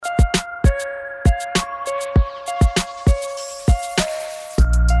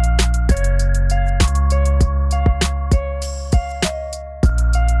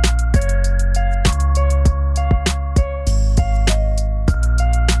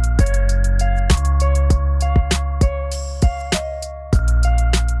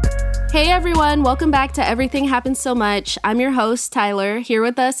Hey everyone, welcome back to Everything Happens So Much. I'm your host, Tyler. Here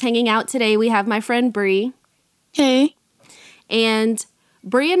with us hanging out today, we have my friend Bree. Hey. And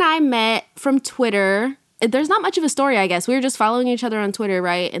Bree and I met from Twitter. There's not much of a story, I guess. We were just following each other on Twitter,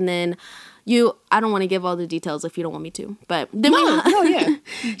 right? And then I don't want to give all the details if you don't want me to, but then yeah.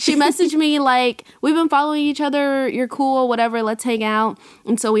 She messaged me like, we've been following each other. You're cool, whatever. Let's hang out.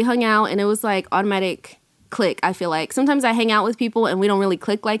 And so we hung out and it was like automatic click. I feel like sometimes I hang out with people and we don't really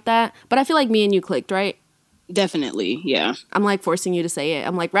click like that, but I feel like me and you clicked, right? Definitely. Yeah. I'm like forcing you to say it.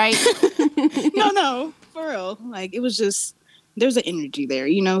 I'm like, right? No, for real. Like, it was just, there's an energy there.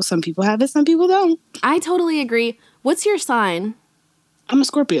 You know, some people have it, some people don't. I totally agree. What's your sign? I'm a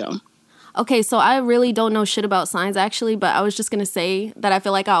Scorpio. Okay, so I really don't know shit about signs, actually, but I was just going to say that I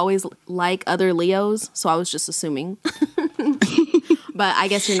feel like I always like other Leos, so I was just assuming. But I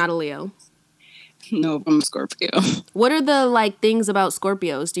guess you're not a Leo. No, I'm a Scorpio. What are the, like, things about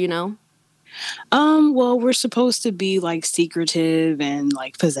Scorpios? Do you know? Well, we're supposed to be, like, secretive and,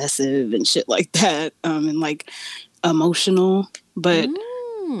 like, possessive and shit like that, and, like, emotional, but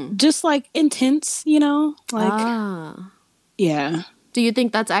just, like, intense, you know? Like, yeah. Do you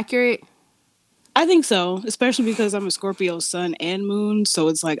think that's accurate? I think so, especially because I'm a Scorpio sun and moon, so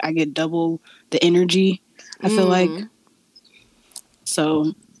it's like I get double the energy, I feel like.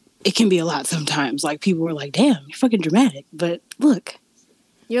 So it can be a lot sometimes. Like, people are like, damn, you're fucking dramatic. But look.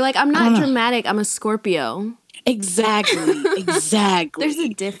 You're like, I'm not dramatic, I'm a Scorpio. Exactly. There's a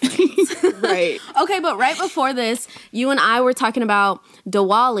difference. Right. Okay, but right before this, you and I were talking about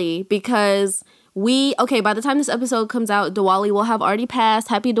Diwali because by the time this episode comes out, Diwali will have already passed.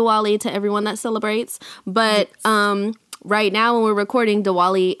 Happy Diwali to everyone that celebrates. But right now when we're recording,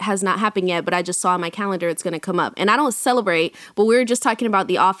 Diwali has not happened yet, but I just saw on my calendar it's going to come up. And I don't celebrate, but we were just talking about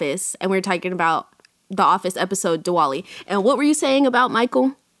The Office, and we were talking about The Office episode Diwali. And what were you saying about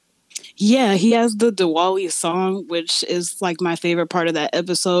Michael? Yeah, he has the Diwali song, which is like my favorite part of that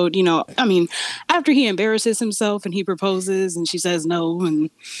episode. You know, I mean, after he embarrasses himself and he proposes and she says no, and,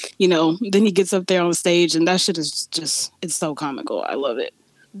 you know, then he gets up there on stage and that shit is just, it's so comical. I love it.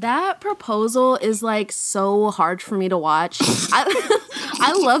 That proposal is like so hard for me to watch.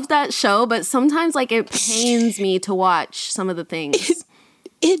 I love that show, but sometimes like it pains me to watch some of the things.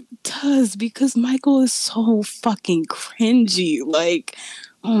 It does, because Michael is so fucking cringy. Like,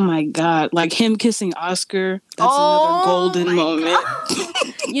 oh my God. Like him kissing Oscar. That's another golden moment.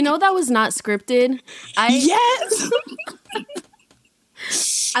 You know, that was not scripted. Yes.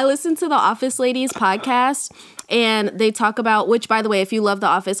 I listened to the Office Ladies podcast and they talk about, which by the way, if you love The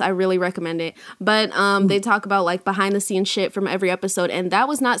Office, I really recommend it. But they talk about like behind the scenes shit from every episode. And that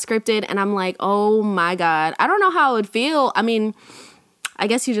was not scripted. And I'm like, oh my God. I don't know how it would feel. I mean, I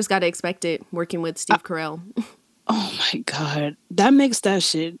guess you just got to expect it working with Steve Carell. Oh my God. That makes that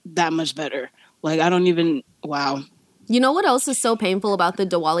shit that much better. Like, I don't even, wow. You know what else is so painful about the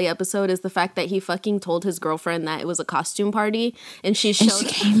Diwali episode is the fact that he fucking told his girlfriend that it was a costume party and she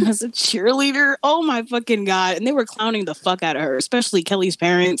came as a cheerleader. Oh my fucking God. And they were clowning the fuck out of her, especially Kelly's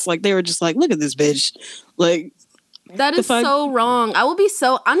parents. Like, they were just like, look at this bitch. Like, that is so wrong. I would be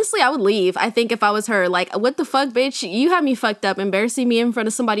honestly, I would leave. I think if I was her, like, what the fuck, bitch? You had me fucked up, embarrassing me in front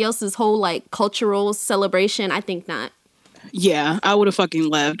of somebody else's whole, like, cultural celebration. I think not. Yeah, I would have fucking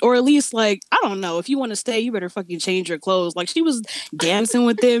left. Or at least, like, I don't know. If you want to stay, you better fucking change your clothes. Like, she was dancing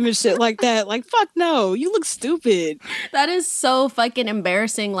with them and shit like that. Like, fuck no. You look stupid. That is so fucking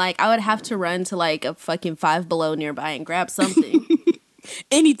embarrassing. Like, I would have to run to, like, a fucking Five Below nearby and grab something.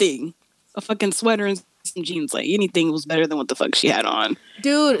 Anything. A fucking sweater and some jeans. Like, anything was better than what the fuck she had on.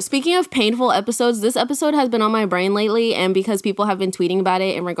 Dude, speaking of painful episodes, this episode has been on my brain lately, and because people have been tweeting about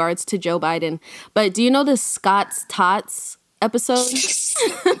it in regards to Joe Biden. But do you know the Scott's Tots episode?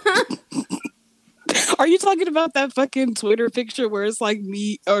 Are you talking about that fucking Twitter picture where it's like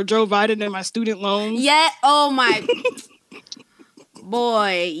me or Joe Biden and my student loans? Yeah. Oh my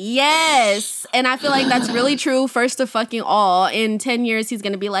boy. Yes. And I feel like that's really true. First of fucking all, in 10 years, he's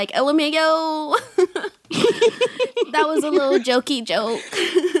going to be like, El amigo. That was a little jokey joke.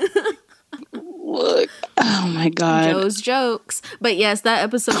 Look. Oh my God. Joe's jokes. But yes, that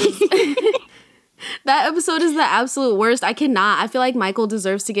episode is... That episode is the absolute worst. I feel like Michael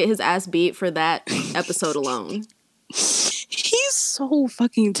deserves to get his ass beat for that episode alone. He's so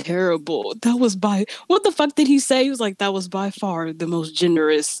fucking terrible. What the fuck did he say? He was like, that was by far the most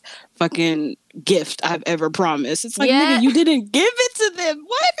generous fucking gift I've ever promised. It's like, nigga, you didn't give it to them.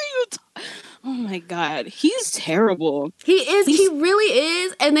 What are you Oh my God. He's terrible. He is. He really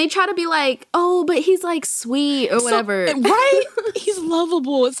is. And they try to be like, oh, but he's like sweet or whatever. Right? He's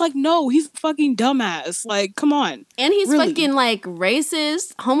lovable. It's like, no, he's a fucking dumbass. Like, come on. And he's fucking like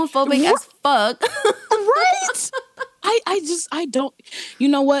racist, homophobic as fuck. Right? I don't, you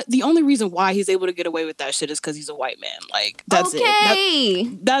know what? The only reason why he's able to get away with that shit is because he's a white man. Like, that's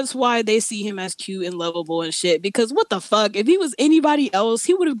it. That's why they see him as cute and lovable and shit. Because what the fuck? If he was anybody else,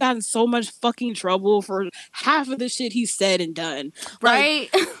 he would have gotten so much fucking trouble for half of the shit he said and done. Right?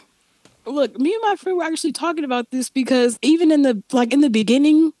 Like, look, me and my friend were actually talking about this because even in the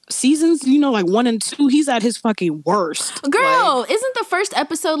beginning seasons, you know, like 1 and 2, he's at his fucking worst. Girl, isn't the first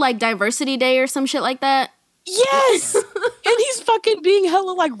episode like Diversity Day or some shit like that? Yes! And he's fucking being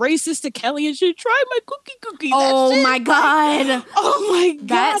hella like racist to Kelly and shit. Try my cookie. Oh my God. Oh my God.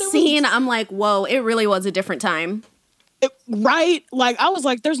 That scene, I'm like, whoa, it really was a different time. Right? Like, I was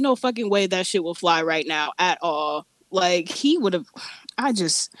like, there's no fucking way that shit will fly right now at all. Like, he would have...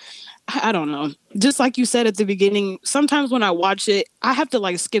 I don't know. Just like you said at the beginning, sometimes when I watch it, I have to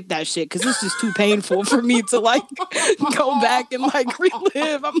like skip that shit because it's just too painful for me to like go back and like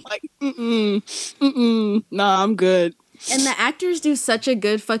relive. I'm like, nah, I'm good. And the actors do such a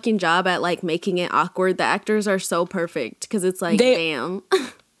good fucking job at like making it awkward. The actors are so perfect because it's like, damn.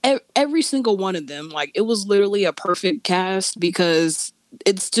 Every single one of them, like it was literally a perfect cast because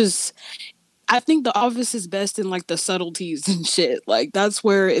it's just... I think The Office is best in like the subtleties and shit. Like that's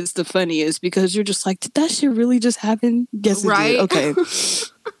where it's the funniest because you're just like, did that shit really just happen? Yes, it did. Okay.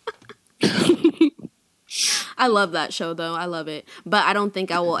 I love that show though. I love it. But I don't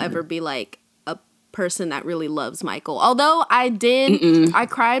think I will ever be like a person that really loves Michael. Although I did, I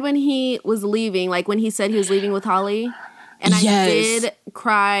cried when he was leaving, like when he said he was leaving with Holly. And I did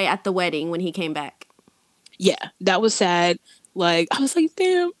cry at the wedding when he came back. Yeah, that was sad. Like, I was like,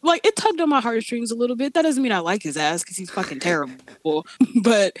 damn. Like, it tugged on my heartstrings a little bit. That doesn't mean I like his ass because he's fucking terrible.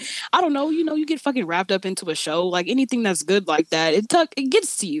 But I don't know. You know, you get fucking wrapped up into a show. Like, anything that's good like that, it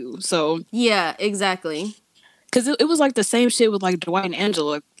gets to you. So yeah, exactly. Because it was like the same shit with like Dwight and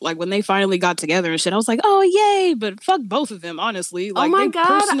Angela. Like, when they finally got together and shit, I was like, oh, yay. But fuck both of them, honestly. Like, oh my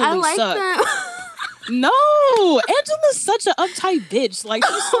God, I like them. No, Angela's such an uptight bitch. Like,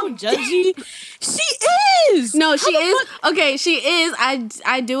 she's so judgy. She is. No, she is. Okay, she is.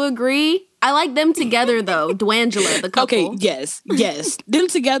 I do agree. I like them together though. Dwangela, the couple. Okay, yes. Them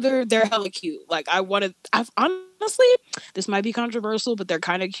together, they're hella cute. Like, honestly, this might be controversial, but they're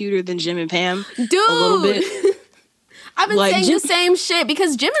kind of cuter than Jim and Pam. Dude, a little bit. I've been like, saying Jim, the same shit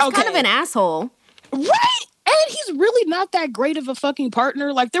because Jim is kind of an asshole. Right? And he's really not that great of a fucking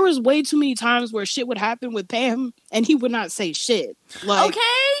partner. Like, there was way too many times where shit would happen with Pam and he would not say shit. Like,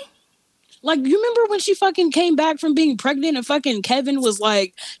 okay. Like, you remember when she fucking came back from being pregnant and fucking Kevin was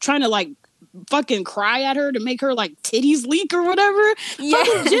like trying to like fucking cry at her to make her like titties leak or whatever? Yes.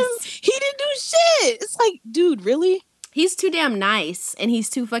 Fucking Jim, he didn't do shit. It's like, dude, really? He's too damn nice and he's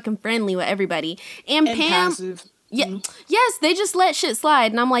too fucking friendly with everybody. And Pam... passive. Yeah, yes, they just let shit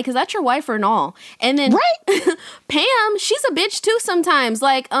slide. And I'm like, is that your wife or no? And then Pam, she's a bitch too sometimes.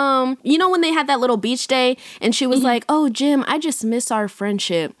 Like, you know when they had that little beach day and she was like, oh, Jim, I just miss our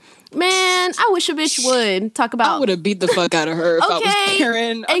friendship. Man, I wish a bitch would talk about... I would have beat the fuck out of her if I was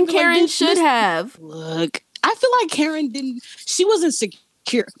Karen. And Karen should have. Look, I feel like Karen didn't... She wasn't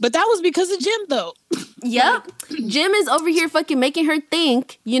secure. But that was because of Jim, though. Yep. Jim is over here fucking making her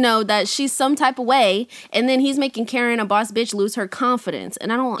think, you know, that she's some type of way. And then he's making Karen, a boss bitch, lose her confidence.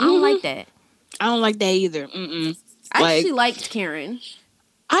 And I don't like that. I don't like that either. I actually liked Karen.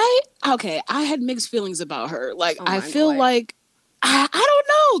 I had mixed feelings about her. Like, I feel like... I don't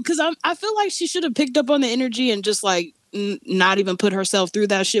know, because I feel like she should have picked up on the energy and just, like, not even put herself through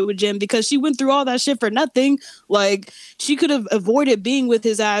that shit with Jim, because she went through all that shit for nothing. Like, she could have avoided being with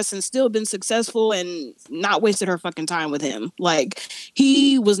his ass and still been successful and not wasted her fucking time with him. Like,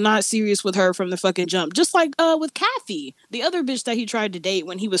 he was not serious with her from the fucking jump. Just like with Kathy, the other bitch that he tried to date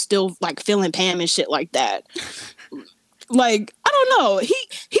when he was still, like, feeling Pam and shit like that. Like, I don't know.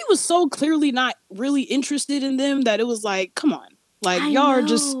 He was so clearly not really interested in them that it was like, come on. Like, y'all are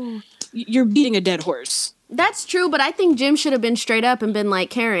just, you're beating a dead horse. That's true, but I think Jim should have been straight up and been like,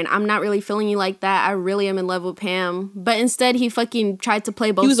 Karen, I'm not really feeling you like that. I really am in love with Pam. But instead, he fucking tried to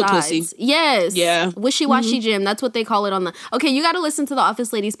play both sides. He was a pussy. Yes. Yeah. Wishy-washy Jim. That's what they call it on the... Okay, you got to listen to the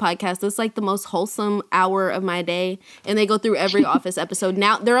Office Ladies podcast. It's like the most wholesome hour of my day. And they go through every Office episode.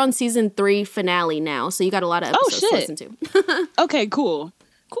 Now, they're on season 3 finale now. So you got a lot of episodes to listen to. Okay, cool.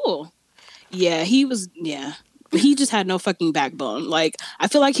 Yeah, he was... Yeah. He just had no fucking backbone. Like, I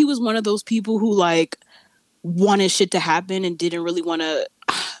feel like he was one of those people who, like, wanted shit to happen and didn't really want to,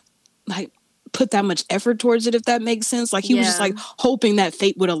 like, put that much effort towards it, if that makes sense. Like he was just like hoping that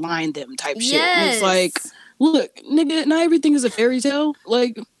fate would align them type shit. And it's like, look, nigga, not everything is a fairy tale.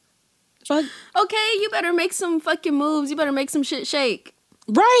 Like, fuck. Okay, you better make some fucking moves. You better make some shit shake.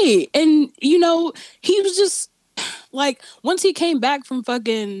 Right. And, you know, he was just like, once he came back from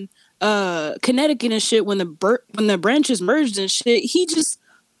fucking Connecticut and shit, when the branches merged and shit, he just,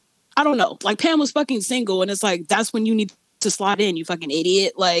 I don't know. Like, Pam was fucking single, and it's like, that's when you need to slide in, you fucking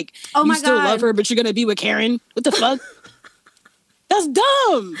idiot. Like, you still love her, but you're gonna be with Karen? What the fuck? That's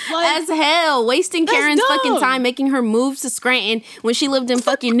dumb. Like, as hell. Wasting Karen's fucking time making her move to Scranton when she lived in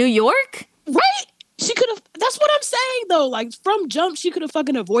fucking New York? Right? She could have, that's what I'm saying though. Like, from jump, she could have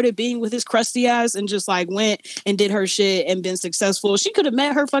fucking avoided being with his crusty ass and just like went and did her shit and been successful. She could have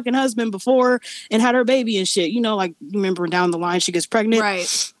met her fucking husband before and had her baby and shit. You know, like, you remember down the line she gets pregnant?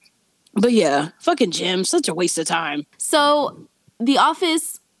 Right. But yeah, fucking Jim, such a waste of time. So, The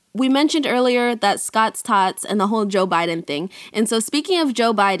Office, we mentioned earlier that Scott's Tots and the whole Joe Biden thing. And so, speaking of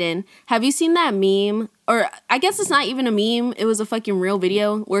Joe Biden, have you seen that meme? Or I guess it's not even a meme. It was a fucking real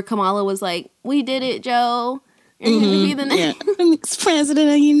video where Kamala was like, "We did it, Joe. You're going to be the next president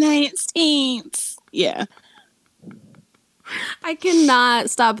of the United States." Yeah. I cannot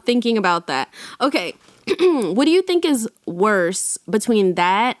stop thinking about that. Okay. What do you think is worse between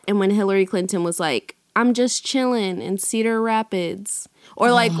that and when Hillary Clinton was like, "I'm just chilling in Cedar Rapids"?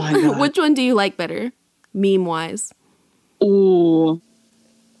 Or like, which one do you like better, meme-wise? Ooh.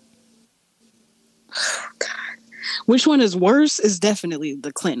 God. Which one is worse is definitely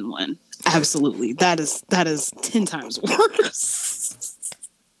the Clinton one. Absolutely. That is 10 times worse.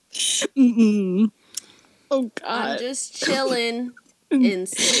 Oh, God. I'm just chilling in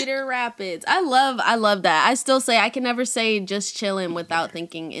Cedar Rapids. I love that. I still say, I can never say just chilling without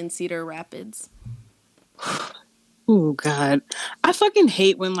thinking in Cedar Rapids. Oh, God. I fucking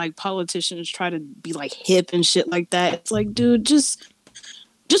hate when, like, politicians try to be, like, hip and shit like that. It's like, dude, just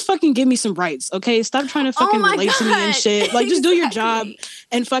fucking give me some rights, okay? Stop trying to fucking relate to me and shit. Like, just do your job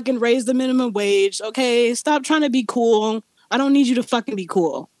and fucking raise the minimum wage, okay? Stop trying to be cool. I don't need you to fucking be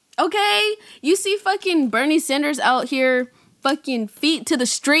cool. Okay? You see fucking Bernie Sanders out here fucking feet to the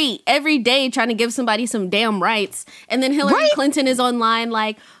street every day trying to give somebody some damn rights. And then Hillary Clinton is online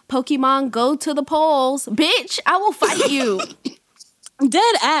like, "Pokemon, go to the polls. Bitch, I will fight you."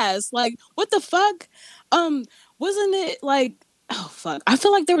 Dead ass. Like, what the fuck? Wasn't it like, oh fuck, I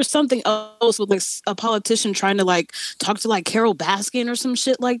feel like there was something else with like a politician trying to like talk to like Carol Baskin or some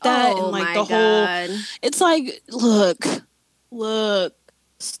shit like that. Oh, and like my the God. whole, it's like, look,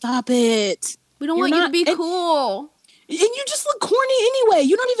 stop it. We don't want you to be cool. And you just look corny anyway.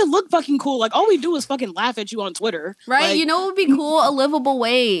 You don't even look fucking cool. Like, all we do is fucking laugh at you on Twitter. Right? Like, you know what would be cool? A livable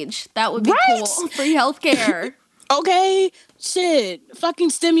wage. That would be cool. Free healthcare. Okay. Shit. Fucking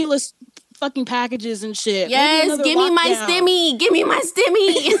stimulus fucking packages and shit. Yes, give me my stimmy. Give me my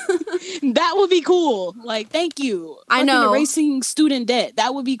stimmy. That would be cool. Like, thank you. I know. Erasing student debt.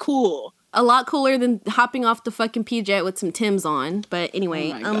 That would be cool. A lot cooler than hopping off the fucking P-Jet with some Timbs on. But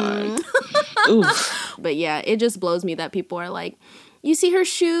anyway. Oh my God. But yeah, it just blows me that people are like, "You see her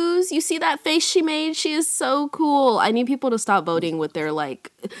shoes? You see that face she made? She is so cool." I need people to stop voting with their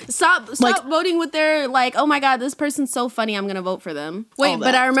like, stop voting with their like, "Oh my God, this person's so funny, I'm gonna vote for them." Wait,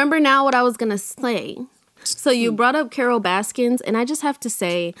 but I remember now what I was gonna say. So you brought up Carol Baskins, and I just have to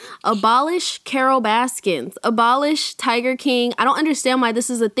say, abolish Carol Baskins. Abolish Tiger King. I don't understand why this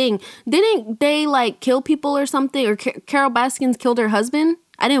is a thing. Didn't they, like, kill people or something? Or Carol Baskins killed her husband?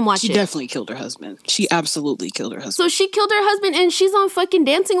 I didn't watch it. She definitely killed her husband. She absolutely killed her husband. So she killed her husband, and she's on fucking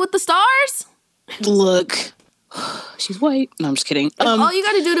Dancing with the Stars? Look. She's white. No, I'm just kidding. If all you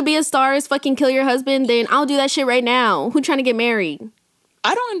gotta do to be a star is fucking kill your husband, then I'll do that shit right now. Who trying to get married?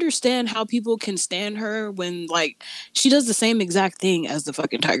 I don't understand how people can stand her when, like, she does the same exact thing as the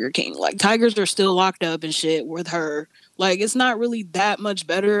fucking Tiger King. Like, tigers are still locked up and shit with her. Like, it's not really that much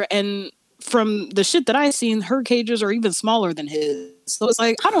better. And from the shit that I've seen, her cages are even smaller than his. So it's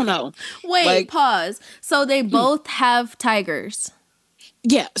like, I don't know. Wait, like, pause. So they both have tigers.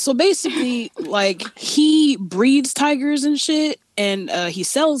 Yeah, so basically, like, he breeds tigers and shit, and he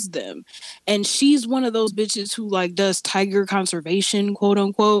sells them. And she's one of those bitches who, like, does tiger conservation, quote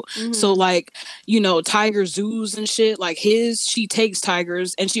unquote. Mm-hmm. So, like, you know, tiger zoos and shit, like she takes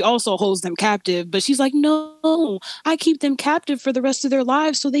tigers, and she also holds them captive. But she's like, no, I keep them captive for the rest of their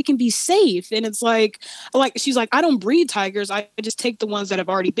lives so they can be safe. And it's like, she's like, I don't breed tigers. I just take the ones that have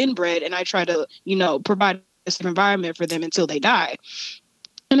already been bred, and I try to, you know, provide a safe environment for them until they die.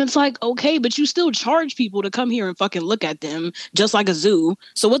 And it's like, okay, but you still charge people to come here and fucking look at them just like a zoo.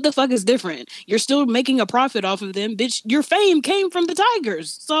 So what the fuck is different? You're still making a profit off of them, bitch. Your fame came from the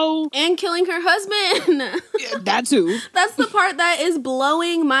tigers. So and killing her husband. yeah, that too. That's the part that is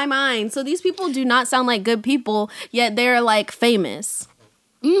blowing my mind. So these people do not sound like good people, yet they're like famous.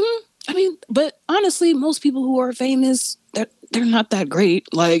 Mm-hmm. I mean, but honestly, most people who are famous, they're not that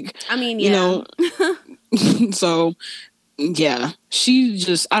great. Like, I mean, yeah. You know, so yeah, she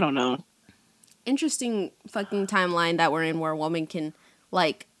just, I don't know. Interesting fucking timeline that we're in where a woman can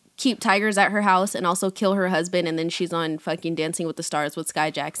like keep tigers at her house and also kill her husband, and then she's on fucking Dancing with the Stars with Sky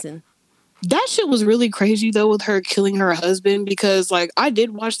Jackson. That shit was really crazy though, with her killing her husband, because like I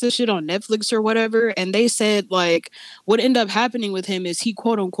did watch this shit on Netflix or whatever, and they said like what ended up happening with him is he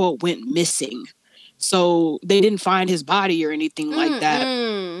quote unquote went missing. So they didn't find his body or anything like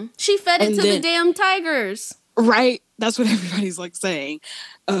that. She fed it to the damn tigers. Right. That's what everybody's like saying.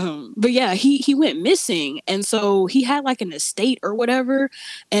 But yeah, he went missing. And so he had like an estate or whatever.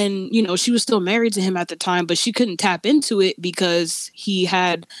 And, you know, she was still married to him at the time, but she couldn't tap into it because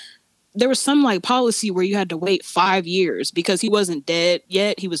there was some like policy where you had to wait 5 years because he wasn't dead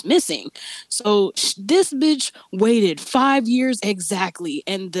yet. He was missing. So this bitch waited 5 years exactly.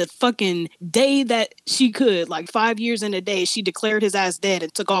 And the fucking day that she could, like 5 years in a day, she declared his ass dead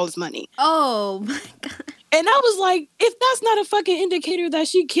and took all his money. Oh my God. And I was like, if that's not a fucking indicator that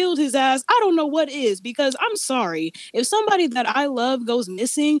she killed his ass, I don't know what is. Because I'm sorry, if somebody that I love goes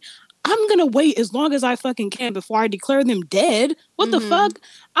missing, I'm gonna wait as long as I fucking can before I declare them dead. What the fuck?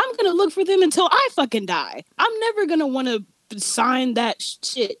 I'm gonna look for them until I fucking die. I'm never gonna want to sign that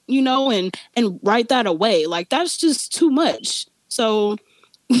shit, you know, and write that away. Like, that's just too much. So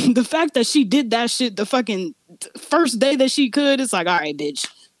the fact that she did that shit the fucking first day that she could, it's like, all right, bitch.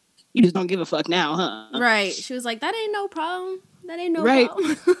 You just don't give a fuck now, huh? Right. She was like, that ain't no problem. That ain't no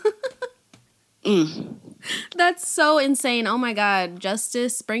problem. That's so insane. Oh my God.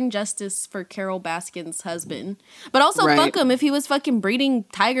 Justice. Bring justice for Carol Baskin's husband. But also fuck him if he was fucking breeding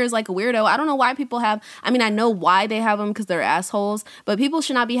tigers like a weirdo. I don't know why people have... I mean, I know why they have them because they're assholes. But people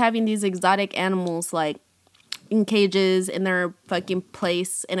should not be having these exotic animals like in cages in their fucking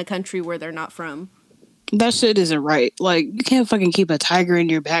place in a country where they're not from. That shit isn't right. Like, you can't fucking keep a tiger in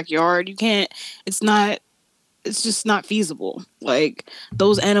your backyard. You can't. It's just not feasible. Like,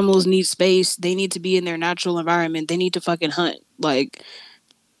 those animals need space. They need to be in their natural environment. They need to fucking hunt. Like,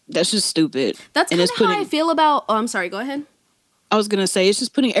 that's just stupid. That's kind of how I feel about... Oh, I'm sorry. Go ahead. I was going to say, it's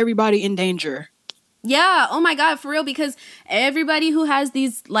just putting everybody in danger. Yeah. Oh my God. For real. Because everybody who has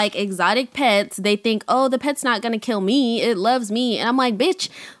these like exotic pets, they think, oh, the pet's not going to kill me. It loves me. And I'm like, bitch...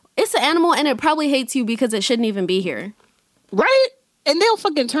 It's an animal and it probably hates you because it shouldn't even be here. Right? And they'll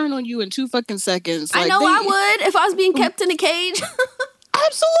fucking turn on you in 2 fucking seconds. Like, I know I would if I was being kept in a cage.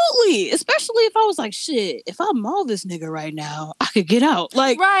 Absolutely. Especially if I was like, shit, if I maul this nigga right now, I could get out.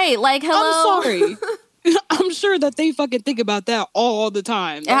 Like, right. Like, hello. I'm sorry. I'm sure that they fucking think about that all the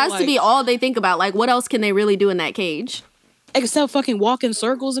time. It has to be all they think about. Like, what else can they really do in that cage? Except fucking walk in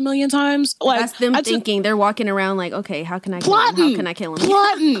circles a million times. Like, that's them thinking. They're walking around like, okay, how can I kill him? How can I kill him?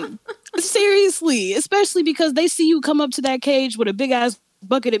 Plotting. Seriously. Especially because they see you come up to that cage with a big ass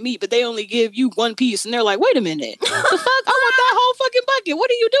bucket of meat, but they only give you one piece. And they're like, wait a minute. The fuck? I want that whole fucking bucket. What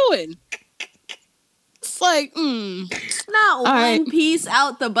are you doing? It's like, not one piece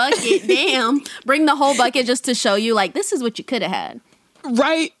out the bucket. Damn. Bring the whole bucket just to show you, like, this is what you could have had.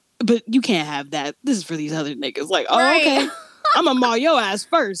 Right. But you can't have that. This is for these other niggas. Like, oh, right. Okay. I'm gonna maul your ass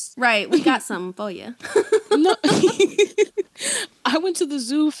first. Right. We got something for you. No. I went to the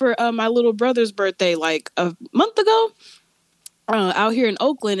zoo for my little brother's birthday like a month ago. Out here in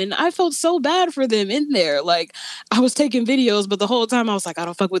Oakland, and I felt so bad for them in there. Like, I was taking videos, but the whole time I was like, I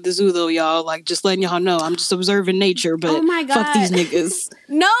don't fuck with the zoo though, y'all. Like, just letting y'all know, I'm just observing nature, but oh my God. Fuck these niggas.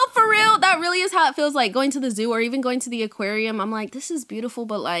 No, for real. That really is how it feels like going to the zoo or even going to the aquarium. I'm like, this is beautiful,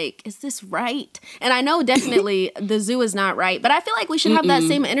 but like, is this right? And I know definitely the zoo is not right, but I feel like we should have that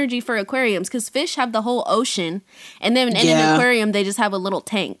same energy for aquariums because fish have the whole ocean, and then in an aquarium, they just have a little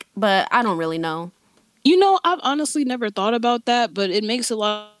tank, but I don't really know. You know, I've honestly never thought about that, but it makes a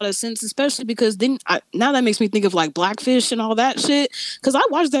lot of sense, especially because now that makes me think of like Blackfish and all that shit. Because I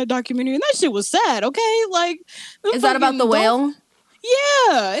watched that documentary and that shit was sad, okay? Like, is that about the whale?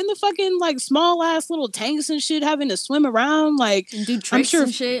 Yeah, in the fucking like small ass little tanks and shit, having to swim around, like do tricks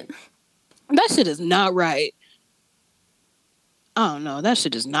and shit. That shit is not right. I don't know. That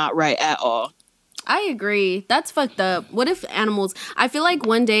shit is not right at all. I agree. That's fucked up. What if animals... I feel like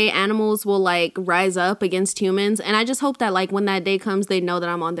one day animals will, like, rise up against humans. And I just hope that, like, when that day comes, they know that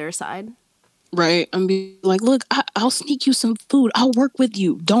I'm on their side. Right. I'm be like, look, I'll sneak you some food. I'll work with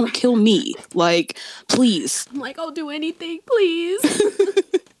you. Don't kill me. Like, please. I'm like, I'll do anything, please.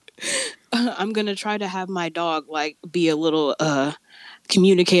 I'm gonna try to have my dog like be a little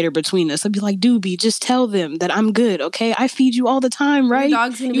communicator between us. I'd be like, Doobie, just tell them that I'm good, okay? I feed you all the time, right? Your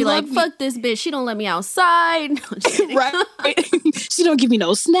dog's gonna be like, fuck this bitch. She don't let me outside. No, right? She don't give me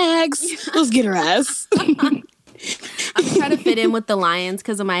no snacks. Let's get her ass. I'm trying to fit in with the lions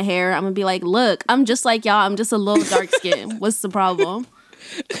because of my hair. I'm gonna be like, look, I'm just like y'all. I'm just a little dark skin. What's the problem?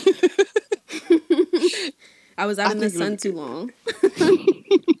 I was out in the sun too long.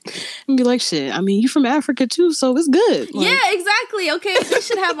 And be like, shit, I mean, you from Africa too, so it's good. Like, yeah, exactly. Okay, they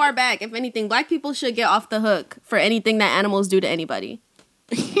should have our back. If anything, Black people should get off the hook for anything that animals do to anybody.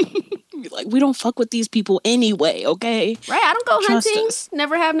 Be like, we don't fuck with these people anyway, okay? Right, I don't go hunting.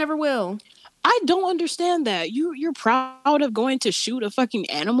 Never have, never will. I don't understand that. You're proud of going to shoot a fucking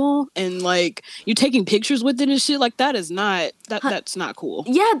animal and like you taking pictures with it and shit. Like that is not that's not cool.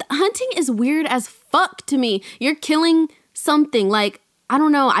 Yeah, hunting is weird as fuck to me. You're killing something. Like, I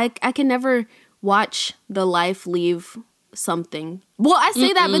don't know. I can never watch the life leave something. Well, I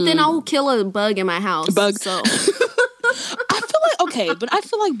say that, but then I'll kill a bug in my house. Bug. So I feel like, okay, but I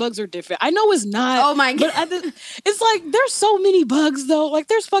feel like bugs are different. I know it's not. Oh my God. But it's like, there's so many bugs though. Like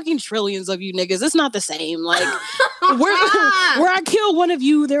there's fucking trillions of you niggas. It's not the same. Like where I kill one of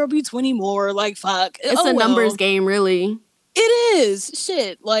you, there will be 20 more. Like fuck. It's a numbers game, really. It is.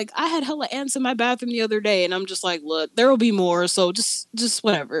 Shit. Like I had hella ants in my bathroom the other day and I'm just like, look, there will be more. So just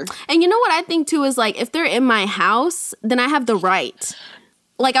whatever. And you know what I think too is like, if they're in my house, then I have the right.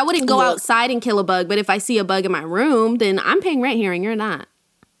 Like, I wouldn't go outside and kill a bug, but if I see a bug in my room, then I'm paying rent here and you're not.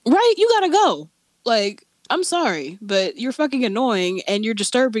 Right? You gotta go. Like, I'm sorry, but you're fucking annoying and you're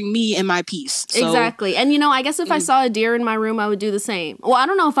disturbing me and my peace. So. Exactly. And, you know, I guess if I saw a deer in my room, I would do the same. Well, I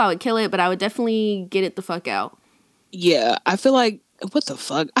don't know if I would kill it, but I would definitely get it the fuck out. Yeah, I feel like, what the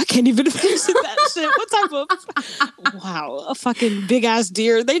fuck? I can't even imagine that shit. What type of... Wow, a fucking big-ass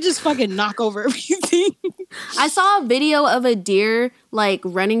deer. They just fucking knock over everything. I saw a video of a deer, like,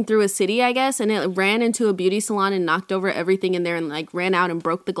 running through a city, I guess, and it ran into a beauty salon and knocked over everything in there and, like, ran out and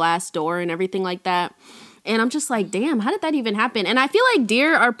broke the glass door and everything like that. And I'm just like, damn, how did that even happen? And I feel like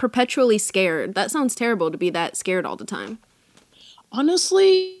deer are perpetually scared. That sounds terrible to be that scared all the time.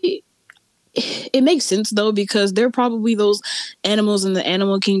 Honestly... It makes sense though because they're probably those animals in the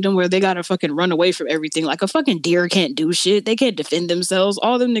animal kingdom where they gotta fucking run away from everything. Like a fucking deer can't do shit. They can't defend themselves.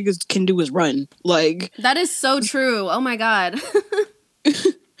 All them niggas can do is run. Like that is so true. Oh my God.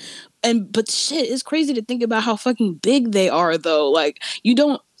 But shit, it's crazy to think about how fucking big they are though. Like you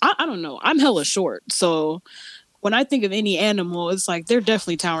don't. I don't know. I'm hella short, so when I think of any animal, it's like they're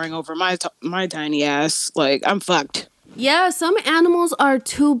definitely towering over my tiny ass. Like I'm fucked. Yeah, some animals are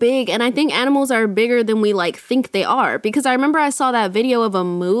too big, and I think animals are bigger than we, like, think they are. Because I remember I saw that video of a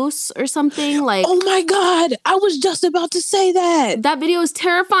moose or something, like... Oh my God! I was just about to say that! That video is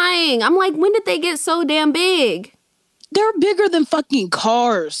terrifying! I'm like, when did they get so damn big? They're bigger than fucking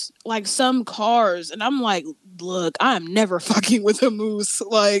cars. Like, some cars. And I'm like, look, I'm never fucking with a moose.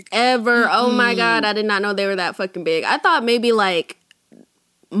 Like... Ever. Oh my God, I did not know they were that fucking big. I thought maybe, like...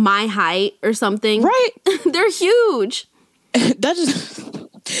 my height or something. Right. They're huge. That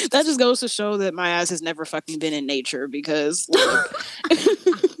just goes to show that my ass has never fucking been in nature because like,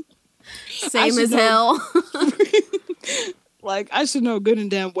 same as hell. Like I should know good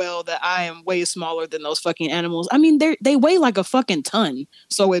and damn well that I am way smaller than those fucking animals. I mean they weigh like a fucking ton.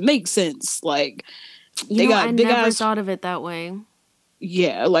 So it makes sense. Like they got big ass. I never thought of it that way.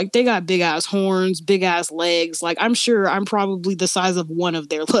 Yeah, like they got big ass horns, big ass legs. Like I'm sure I'm probably the size of one of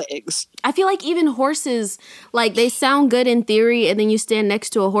their legs. I feel like even horses, like they sound good in theory, and then you stand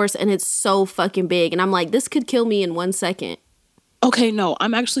next to a horse and it's so fucking big. And I'm like, this could kill me in 1 second. Okay, no,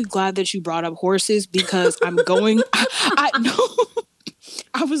 I'm actually glad that you brought up horses because I'm going. I know.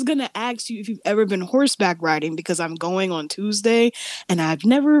 I was going to ask you if you've ever been horseback riding because I'm going on Tuesday and I've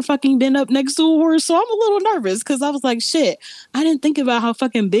never fucking been up next to a horse. So I'm a little nervous because I was like, shit, I didn't think about how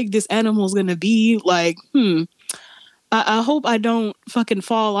fucking big this animal is going to be. Like, I hope I don't fucking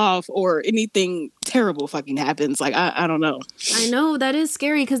fall off or anything terrible fucking happens. Like, I don't know. I know, that is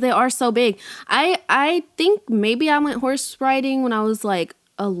scary because they are so big. I think maybe I went horse riding when I was like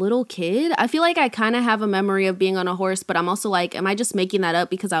a little kid. I feel like I kind of have a memory of being on a horse, but I'm also like, am I just making that up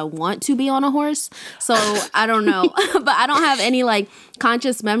because I want to be on a horse? So I don't know. But I don't have any like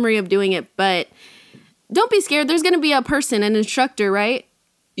conscious memory of doing it. But don't be scared. There's going to be a person, an instructor, right?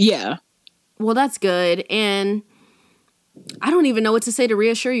 Yeah. Well, that's good. And I don't even know what to say to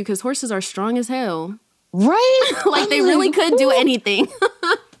reassure you because horses are strong as hell. Right? Like they really could do anything.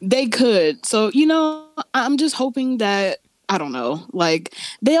 They could. So, I'm just hoping that, I don't know, like,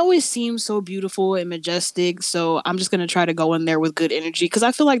 they always seem so beautiful and majestic. So I'm just going to try to go in there with good energy. Because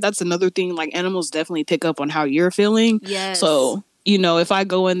I feel like that's another thing. Like, animals definitely pick up on how you're feeling. Yes. So, if I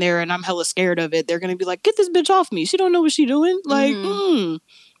go in there and I'm hella scared of it, they're going to be like, get this bitch off me. She don't know what she doing. Like,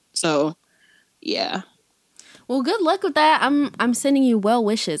 So, yeah. Well, good luck with that. I'm sending you well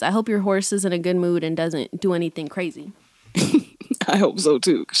wishes. I hope your horse is in a good mood and doesn't do anything crazy. I hope so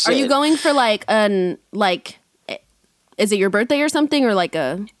too. Shit. Are you going for is it your birthday or something, or like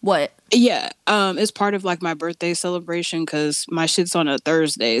a what? Yeah, it's part of like my birthday celebration because my shit's on a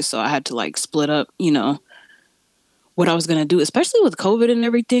Thursday, so I had to like split up, what I was gonna do, especially with COVID and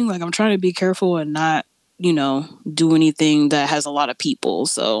everything. Like, I'm trying to be careful and not, do anything that has a lot of people.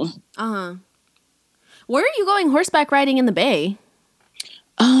 So, where are you going horseback riding in the Bay?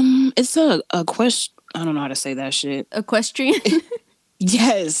 It's a quest. I don't know how to say that shit. Equestrian.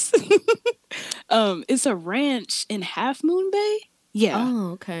 Yes. It's a ranch in Half Moon Bay. Yeah.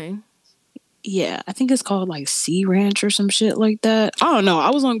 Oh, okay. Yeah, I think it's called like Sea Ranch or some shit like that. I don't know. I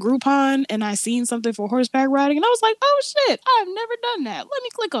was on Groupon and I seen something for horseback riding and I was like, oh shit, I've never done that. Let me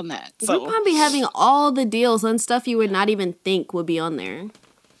click on that. So, Groupon be having all the deals on stuff you would not even think would be on there.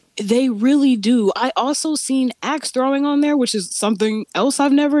 They really do. I also seen axe throwing on there, which is something else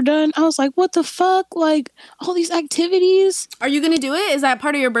I've never done. I was like, what the fuck? Like, all these activities. Are you going to do it? Is that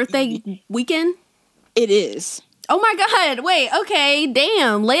part of your birthday weekend? It is. Oh my God. Wait, okay.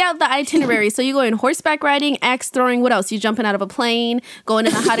 Damn. Lay out the itinerary. So you going horseback riding, axe throwing. What else? You jumping out of a plane, going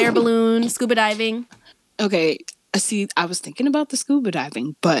in a hot air balloon, scuba diving? Okay. See, I was thinking about the scuba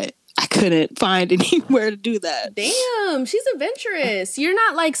diving, but I couldn't find anywhere to do that. Damn. She's adventurous. You're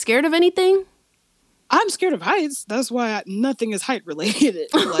not like scared of anything? I'm scared of heights. That's why nothing is height related.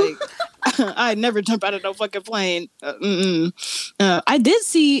 Like, I never jump out of no fucking plane. I did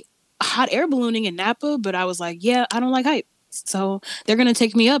see hot air ballooning in Napa, but I was like, yeah, I don't like heights. So they're going to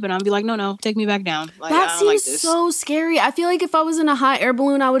take me up and I'll be like, no, take me back down. Like, that I don't seems like this. so scary. I feel like if I was in a hot air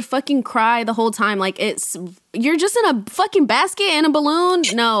balloon, I would fucking cry the whole time. Like, you're just in a fucking basket and a balloon?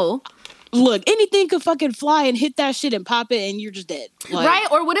 No. Look, anything could fucking fly and hit that shit and pop it and you're just dead. Like, right?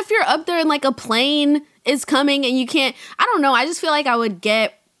 Or what if you're up there and like a plane is coming and you can't, I don't know. I just feel like I would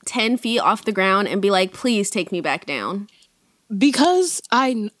get 10 feet off the ground and be like, please take me back down. Because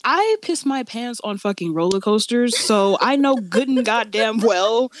I piss my pants on fucking roller coasters, so I know good and goddamn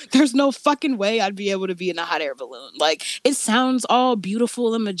well there's no fucking way I'd be able to be in a hot air balloon. Like, it sounds all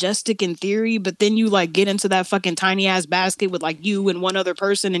beautiful and majestic in theory, but then you like get into that fucking tiny ass basket with like you and one other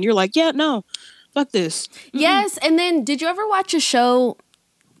person and you're like, yeah, no, fuck this. Yes, and then did you ever watch a show?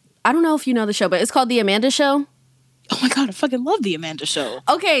 I don't know if you know the show, but it's called The Amanda Show. Oh my God, I fucking love The Amanda Show.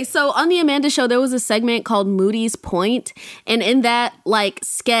 Okay, so on The Amanda Show, there was a segment called Moody's Point. And in that, like,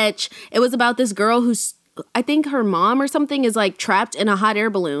 sketch, it was about this girl who's, I think her mom or something is, like, trapped in a hot air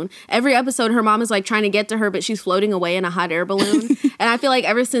balloon. Every episode, her mom is, like, trying to get to her, but she's floating away in a hot air balloon. And I feel like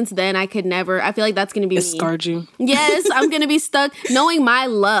ever since then, I feel like that's going to be me. Scarred you. Yes, I'm going to be stuck. Knowing my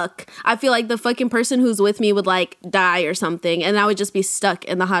luck, I feel like the fucking person who's with me would, like, die or something. And I would just be stuck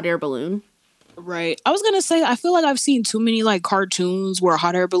in the hot air balloon. Right. I was going to say, I feel like I've seen too many like cartoons where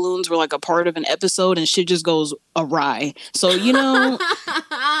hot air balloons were like a part of an episode and shit just goes awry. So,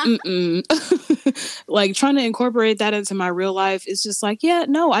 like trying to incorporate that into my real life is just like, yeah,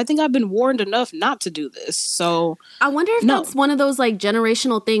 no, I think I've been warned enough not to do this. So I wonder if that's one of those like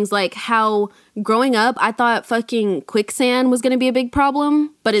generational things, like how growing up, I thought fucking quicksand was going to be a big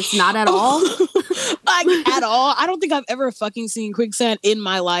problem, but it's not at all. Like, at all. I don't think I've ever fucking seen quicksand in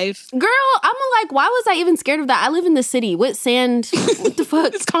my life. Girl, I'm like, why was I even scared of that? I live in the city. What sand? What the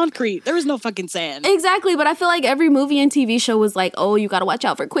fuck? It's concrete. There is no fucking sand. Exactly, but I feel like every movie and TV show was like, oh, you got to watch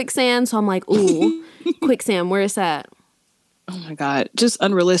out for quicksand. So I'm like, ooh, quicksand, where is that? Oh my God. Just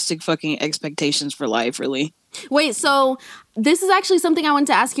unrealistic fucking expectations for life, really. Wait, so this is actually something I wanted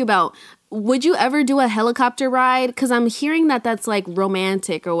to ask you about. Would you ever do a helicopter ride? Because I'm hearing that that's like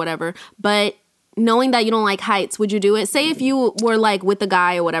romantic or whatever, but knowing that you don't like heights, would you do it? Say if you were like with a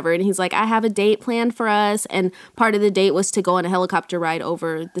guy or whatever, and he's like, I have a date planned for us, and part of the date was to go on a helicopter ride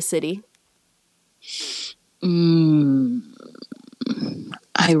over the city. I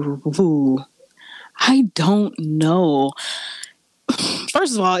don't know.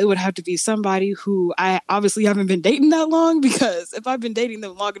 First of all, it would have to be somebody who I obviously haven't been dating that long, because if I've been dating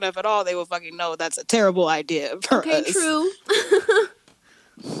them long enough at all, they will fucking know that's a terrible idea for us. True.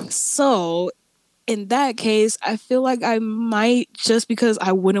 So in that case, I feel like I might, just because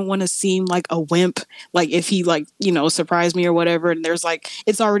I wouldn't want to seem like a wimp, like if he like, surprised me or whatever, and there's like,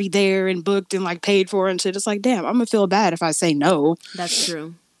 it's already there and booked and like paid for and shit. It's like, damn, I'm gonna feel bad if I say no. That's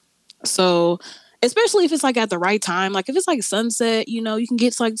true. So, especially if it's like at the right time, like if it's like sunset, you know, you can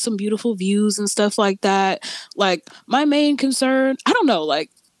get like some beautiful views and stuff like that. Like my main concern, I don't know,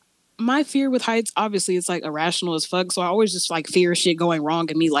 like my fear with heights, obviously it's like irrational as fuck. So I always just like fear shit going wrong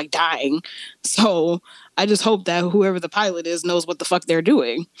and me like dying. So I just hope that whoever the pilot is knows what the fuck they're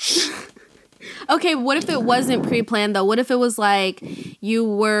doing. Okay, what if it wasn't pre-planned though? What if it was like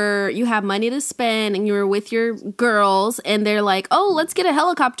you have money to spend and you were with your girls and they're like, "Oh, let's get a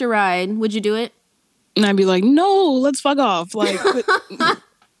helicopter ride." Would you do it? And I'd be like, no, let's fuck off. Like,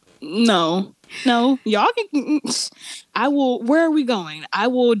 no, y'all can. I will. Where are we going? I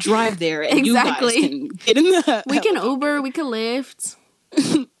will drive there, and exactly. You guys can get in the. We can Uber. We can Lyft.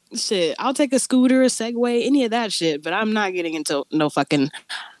 Shit, I'll take a scooter, a Segway, any of that shit. But I'm not getting into no fucking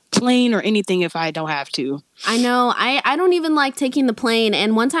plane or anything if I don't have to. I know. I don't even like taking the plane.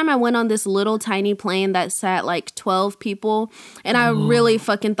 And one time I went on this little tiny plane that sat like 12 people. And I really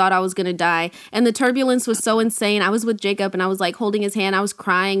fucking thought I was going to die. And the turbulence was so insane. I was with Jacob and I was like holding his hand. I was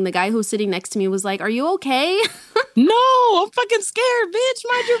crying. The guy who was sitting next to me was like, "Are you okay?" No, I'm fucking scared, bitch.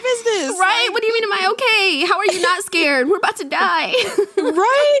 Mind your business. Right? What do you mean, am I okay? How are you not scared? We're about to die.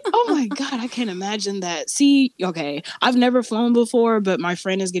 Right? Oh my God, I can't imagine that. See, okay, I've never flown before, but my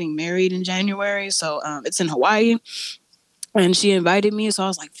friend is getting married in January. So it's in Hawaii. And she invited me. So I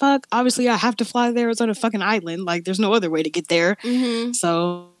was like, fuck, obviously I have to fly there. It's on a fucking island. Like, there's no other way to get there. Mm-hmm.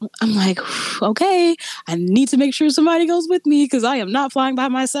 So I'm like, okay, I need to make sure somebody goes with me because I am not flying by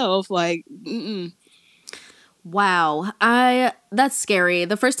myself. Like, Wow. That's scary.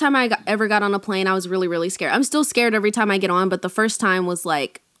 The first time I ever got on a plane, I was really, really scared. I'm still scared every time I get on, but the first time was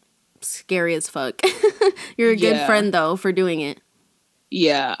like scary as fuck. You're a good friend though for doing it.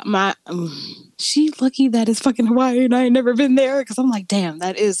 Yeah, she lucky that it's fucking Hawaii and I ain't never been there because I'm like, damn,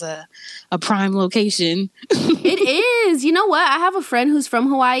 that is a prime location. It is. You know what? I have a friend who's from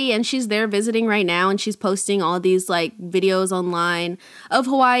Hawaii and she's there visiting right now and she's posting all these like videos online of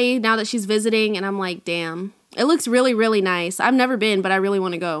Hawaii now that she's visiting and I'm like, damn, it looks really, really nice. I've never been, but I really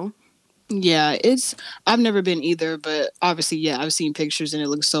want to go. Yeah, I've never been either, but obviously, yeah, I've seen pictures and it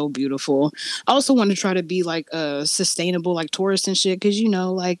looks so beautiful. I also want to try to be like a sustainable like tourist and shit because, you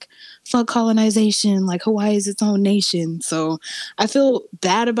know, like fuck colonization, like Hawaii is its own nation. So I feel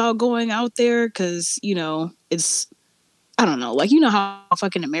bad about going out there because, you know, I don't know, like, you know how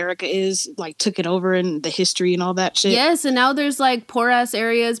fucking America is, like, took it over and the history and all that shit. Yes, and now there's like poor ass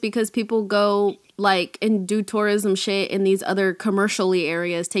areas because people go like and do tourism shit in these other commercially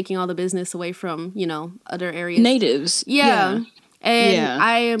areas, taking all the business away from, you know, other areas. Natives. Yeah.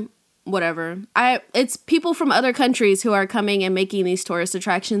 And it's people from other countries who are coming and making these tourist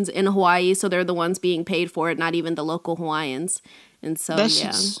attractions in Hawaii, so they're the ones being paid for it, not even the local Hawaiians. And so,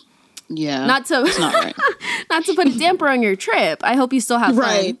 yeah. Not to not right. Not to put a damper on your trip. I hope you still have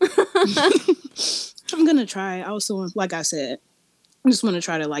fun. I'm going to try. I also, like I said, I just want to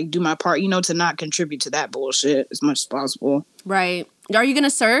try to like do my part, you know, to not contribute to that bullshit as much as possible. Right. Are you going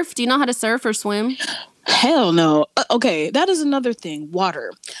to surf? Do you know how to surf or swim? Hell no. Okay, that is another thing.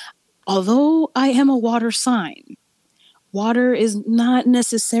 Water. Although I am a water sign, water is not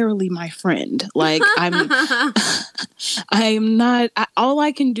necessarily my friend. Like all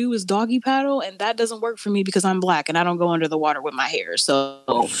I can do is doggy paddle and that doesn't work for me because I'm black and I don't go under the water with my hair.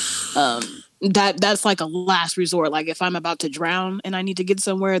 So, that's like a last resort. Like if I'm about to drown and I need to get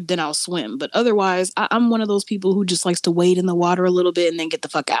somewhere, then I'll swim. But otherwise, I'm one of those people who just likes to wade in the water a little bit and then get the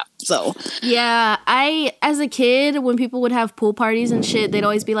fuck out. So yeah, as a kid, when people would have pool parties and shit, they'd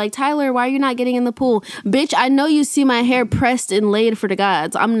always be like, "Tyler, why are you not getting in the pool? Bitch, I know you see my hair pressed and laid for the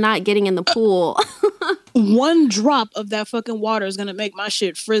gods. I'm not getting in the pool." One drop of that fucking water is gonna make my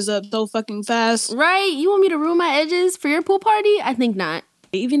shit frizz up so fucking fast. Right? You want me to ruin my edges for your pool party? I think not.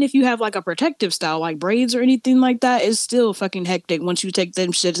 Even if you have like a protective style, like braids or anything like that, it's still fucking hectic once you take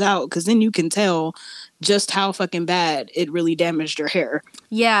them shits out. Because then you can tell just how fucking bad it really damaged your hair.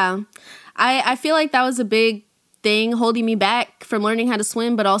 Yeah. I feel like that was a big thing holding me back from learning how to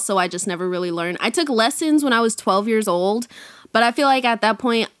swim. But also I just never really learned. I took lessons when I was 12 years old. But I feel like at that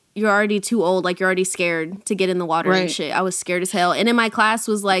point, you're already too old. Like, you're already scared to get in the water and shit. I was scared as hell. And in my class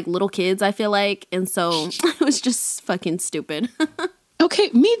was like little kids, I feel like. And so it was just fucking stupid.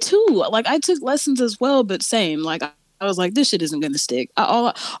 Okay, me too. Like, I took lessons as well, but same. Like, I was like, this shit isn't going to stick.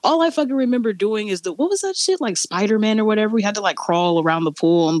 All I fucking remember doing is what was that shit? Like Spider-Man or whatever. We had to like crawl around the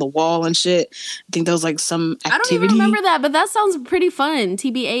pool on the wall and shit. I think that was like some activity. I don't even remember that, but that sounds pretty fun.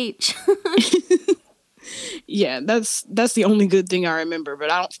 TBH. Yeah, that's the only good thing I remember.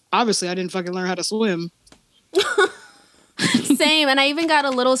 But obviously I didn't fucking learn how to swim. Same. And I even got a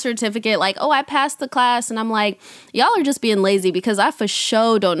little certificate like, oh, I passed the class. And I'm like, y'all are just being lazy because I for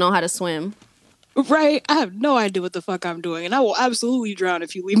sure don't know how to swim. Right? I have no idea what the fuck I'm doing. And I will absolutely drown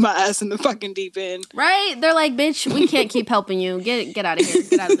if you leave my ass in the fucking deep end. Right? They're like, bitch, we can't keep helping you. Get out of here.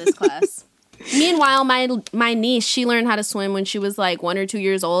 Get out of this class. Meanwhile, my niece, she learned how to swim when she was like 1 or 2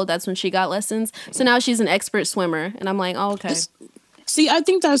 years old. That's when she got lessons. So now she's an expert swimmer. And I'm like, oh, okay. See, I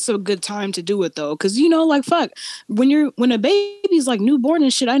think that's a good time to do it though, because you know, like fuck, when a baby's like newborn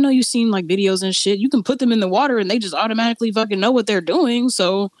and shit, I know you've seen like videos and shit. You can put them in the water and they just automatically fucking know what they're doing.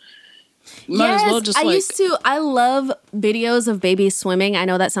 So might as well just I love videos of babies swimming. I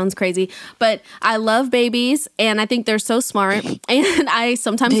know that sounds crazy, but I love babies and I think they're so smart. And I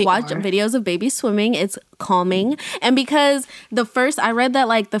sometimes watch videos of babies swimming. It's calming. And because I read that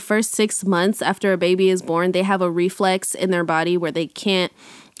like the first 6 months after a baby is born, they have a reflex in their body where they can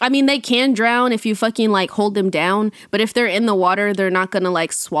drown if you fucking like hold them down, but if they're in the water, they're not gonna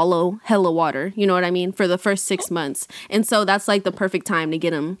like swallow hella water. You know what I mean? For the first 6 months. And so that's like the perfect time to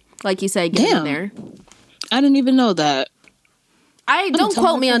get them. Like you said, get in there. I didn't even know that. Don't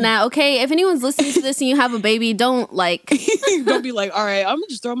quote me on that, okay? If anyone's listening to this and you have a baby, don't like... Don't be like, all right, I'm going to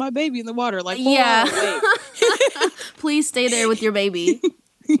just throw my baby in the water. Like, yeah. Please stay there with your baby.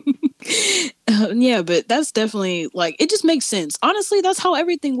 Yeah, but that's definitely like, it just makes sense. Honestly, that's how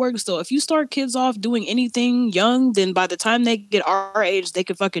everything works though. If you start kids off doing anything young, then by the time they get our age, they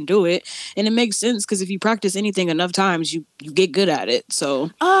can fucking do it. And it makes sense because if you practice anything enough times, you get good at it.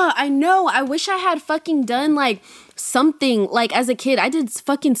 So I know. I wish I had fucking done like something. Like as a kid, I did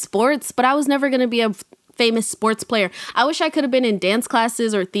fucking sports, but I was never gonna be a famous sports player. I wish I could have been in dance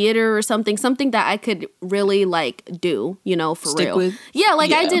classes or theater or something that I could really like do, you know, for Stick real. with. Yeah,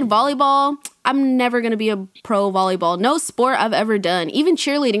 like I did volleyball. I'm never going to be a pro volleyball. No sport I've ever done. Even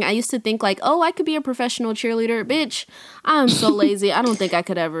cheerleading. I used to think like, oh, I could be a professional cheerleader. Bitch, I'm so lazy. I don't think I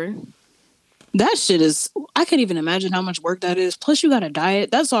could ever. That shit is, I can't even imagine how much work that is. Plus you got a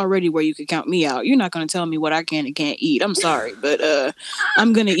diet. That's already where you could count me out. You're not going to tell me what I can and can't eat. I'm sorry, but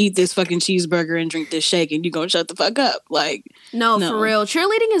I'm going to eat this fucking cheeseburger and drink this shake and you going to shut the fuck up. Like, no, for real.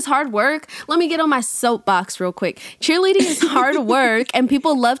 Cheerleading is hard work. Let me get on my soapbox real quick. Cheerleading is hard work and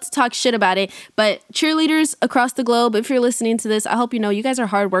people love to talk shit about it. But cheerleaders across the globe, if you're listening to this, I hope you know you guys are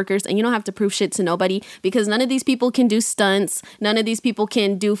hard workers and you don't have to prove shit to nobody because none of these people can do stunts. None of these people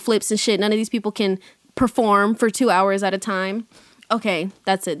can do flips and shit. None of these people can perform for 2 hours at a time. Okay,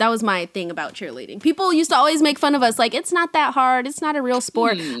 that's it. That was my thing about cheerleading. People used to always make fun of us like, it's not that hard. It's not a real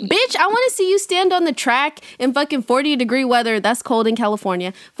sport. Bitch, I want to see you stand on the track in fucking 40-degree weather. That's cold in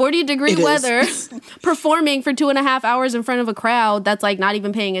California. 40-degree weather performing for 2.5 hours in front of a crowd that's like not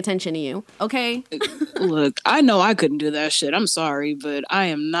even paying attention to you. Okay? Look, I know I couldn't do that shit. I'm sorry, but I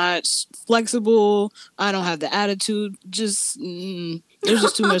am not flexible. I don't have the attitude. Just... there's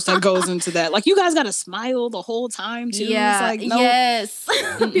just too much that goes into that. Like, you guys got to smile the whole time, too. Yeah, it's like, no. Yes.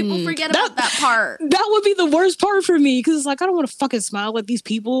 People forget about that part. That would be the worst part for me, because it's like, I don't want to fucking smile at these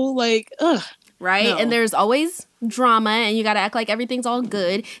people. Like, ugh. Right? No. And there's always drama, and you got to act like everything's all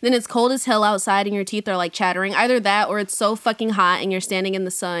good. Then it's cold as hell outside, and your teeth are, like, chattering. Either that, or it's so fucking hot, and you're standing in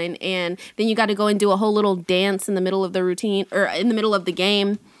the sun, and then you got to go and do a whole little dance in the middle of the routine, or in the middle of the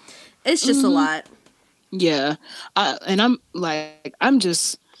game. It's just a lot. Yeah. And I'm like,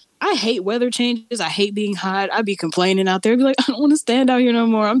 I hate weather changes. I hate being hot. I'd be complaining out there. Be like, I don't want to stand out here no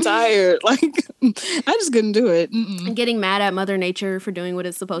more. I'm tired. Like, I just couldn't do it. And getting mad at Mother Nature for doing what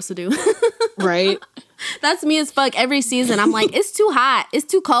it's supposed to do. Right. That's me as fuck every season. I'm like, it's too hot. It's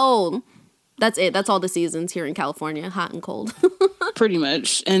too cold. That's it. That's all the seasons here in California. Hot and cold. Pretty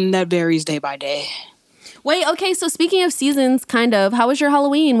much. And that varies day by day. Wait, okay. So speaking of seasons, kind of, how was your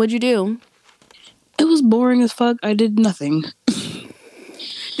Halloween? What'd you do? It was boring as fuck. I did nothing.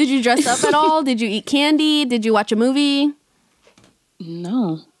 Did you dress up at all? Did you eat candy? Did you watch a movie?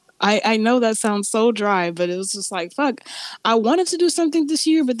 No. I know that sounds so dry, but it was just like, fuck. I wanted to do something this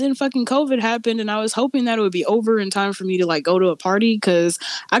year, but then fucking COVID happened, and I was hoping that it would be over in time for me to like go to a party, because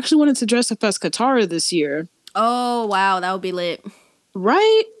I actually wanted to dress up as Katara this year. Oh, wow. That would be lit.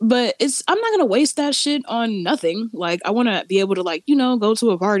 Right? But I'm not going to waste that shit on nothing. Like, I want to be able to, like, you know, go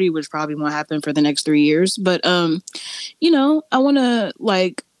to a party, which probably won't happen for the next 3 years. But, you know, I want to,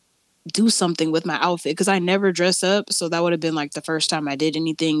 like, do something with my outfit, because I never dress up. So that would have been, like, the first time I did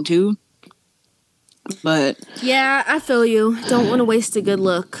anything, too. But yeah, I feel you. Don't want to waste a good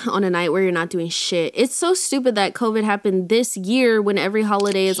look on a night where you're not doing shit. It's so stupid that COVID happened this year when every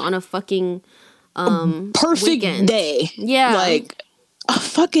holiday is on a fucking perfect weekend. day. Yeah. Like, a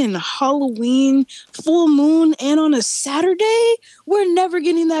fucking Halloween full moon and on a Saturday? We're never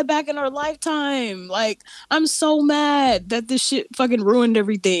getting that back in our lifetime. Like, I'm so mad that this shit fucking ruined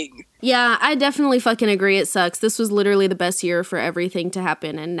everything. Yeah, I definitely fucking agree. It sucks. This was literally the best year for everything to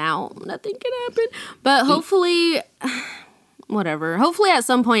happen, and now nothing can happen. But hopefully, whatever. Hopefully at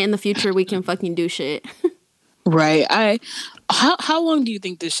some point in the future we can fucking do shit. Right. How long do you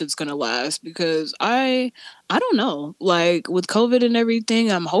think this shit's gonna last? Because I don't know. Like with COVID and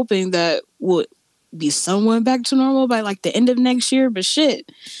everything, I'm hoping that would be somewhat back to normal by like the end of next year. But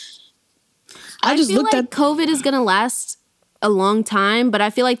shit, I just feel like COVID is gonna last a long time, but I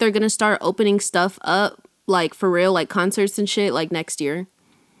feel like they're gonna start opening stuff up like for real, like concerts and shit, like next year.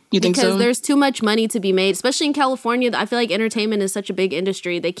 You think so? Because there's too much money to be made, especially in California. I feel like entertainment is such a big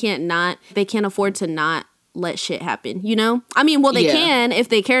industry. They can't afford to not let shit happen, you know? I mean, well, they can. If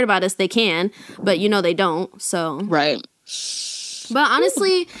they cared about us, they can. But, you know, they don't, so. Right. But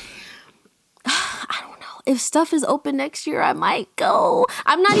honestly, I don't know. If stuff is open next year, I might go.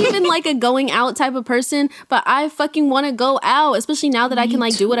 I'm not even like a going out type of person, but I fucking want to go out, especially now that I can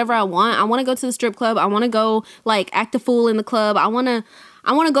like do whatever I want. I want to go to the strip club. I want to go like act a fool in the club. I want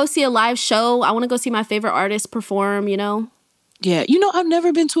to go see a live show. I want to go see my favorite artist perform, you know? Yeah. You know, I've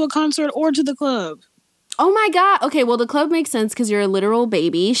never been to a concert or to the club. Oh my God. Okay, well, the club makes sense because you're a literal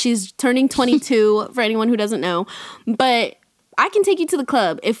baby. She's turning 22 for anyone who doesn't know. But I can take you to the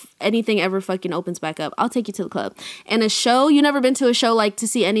club if anything ever fucking opens back up. I'll take you to the club. And a show, you never been to a show like to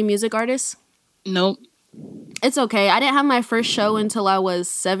see any music artists? Nope. It's okay. I didn't have my first show until I was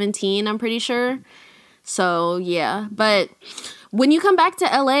 17, I'm pretty sure. So, yeah. But when you come back to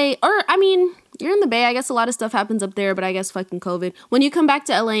LA, or I mean, you're in the Bay. I guess a lot of stuff happens up there, but I guess fucking COVID. When you come back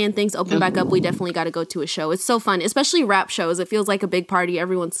to LA and things open back up, we definitely got to go to a show. It's so fun, especially rap shows. It feels like a big party.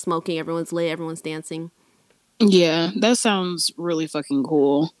 Everyone's smoking, everyone's lit, everyone's dancing. Yeah, that sounds really fucking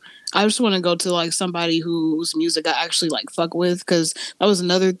cool. I just want to go to like somebody whose music I actually like fuck with, because that was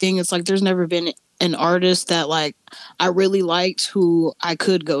another thing. It's like there's never been an artist that like I really liked who I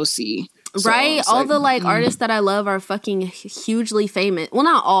could go see. So right? All the like artists that I love are fucking hugely famous. Well,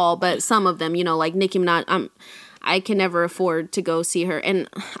 not all, but some of them, you know, like Nicki Minaj. I can never afford to go see her. And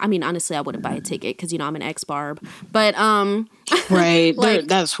I mean, honestly, I wouldn't buy a ticket because, you know, I'm an ex-barb. But, right. like,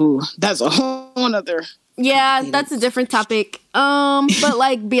 that's a whole other. Yeah, that's a different topic. But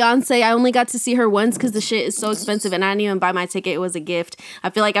like Beyonce, I only got to see her once because the shit is so expensive and I didn't even buy my ticket. It was a gift. I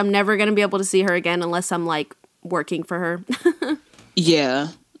feel like I'm never going to be able to see her again unless I'm like working for her. Yeah.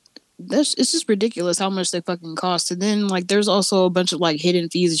 It's just ridiculous how much they fucking cost. And then like there's also a bunch of like hidden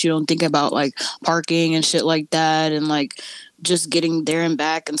fees that you don't think about, like parking and shit like that, and like just getting there and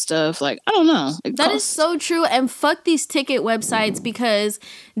back and stuff. Like, I don't know. That is so true. And fuck these ticket websites, because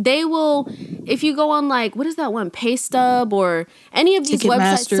they will, if you go on like, what is that one? Paystub or any of these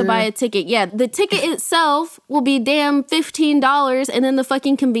websites to buy a ticket. Yeah, the ticket itself will be damn $15, and then the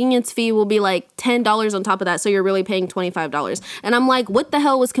fucking convenience fee will be like $10 on top of that. So you're really paying $25. And I'm like, what the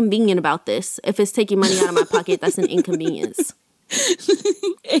hell was convenient about this? If it's taking money out of my pocket, that's an inconvenience.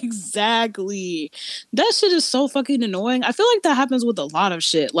 Exactly. That shit is so fucking annoying. I feel like that happens with a lot of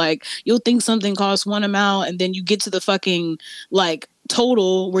shit. Like, you'll think something costs one amount, and then you get to the fucking like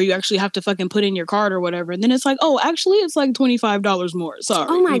total where you actually have to fucking put in your card or whatever, and then it's like, oh, actually it's like $25 more. Sorry.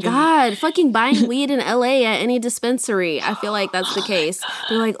 Oh my God, fucking buying weed in LA at any dispensary, I feel like that's the case.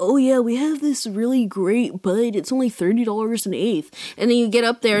 They're like, oh yeah, we have this really great bud, it's only $30 an eighth, and then you get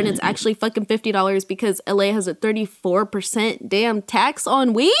up there and it's actually fucking $50 because LA has a 34% damn tax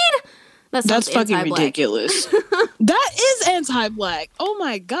on weed. That's fucking ridiculous. That is anti-black. Oh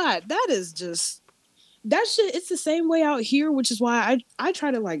my God, that is just, that shit, it's the same way out here, which is why I try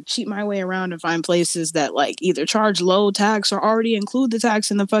to like cheat my way around and find places that like either charge low tax or already include the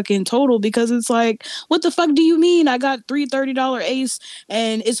tax in the fucking total, because it's like, what the fuck do you mean I got three $30 Ace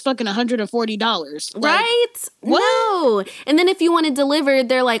and it's fucking $140? Like, right? What? No. And then if you want it delivered,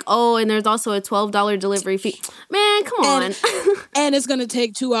 they're like, oh, and there's also a $12 delivery fee. Man, come on. And it's gonna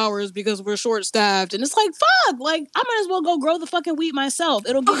take 2 hours because we're short staffed, and it's like, fuck, like I might as well go grow the fucking wheat myself.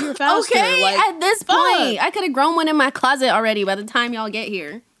 It'll get here faster. Okay, like, at this point, I could have grown one in my closet already by the time y'all get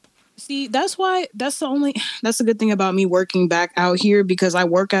here. See, that's the good thing about me working back out here, because I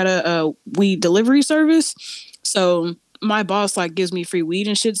work at a weed delivery service. So my boss like gives me free weed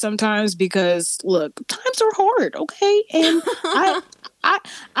and shit sometimes, because look, times are hard, okay? And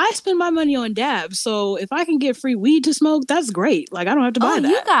I spend my money on dabs, so if I can get free weed to smoke, that's great. Like, I don't have to buy that.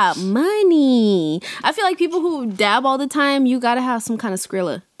 You got money. I feel like people who dab all the time, you gotta have some kind of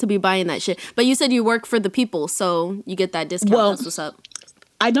Skrilla to be buying that shit. But you said you work for the people, so you get that discount. Well, that's what's up.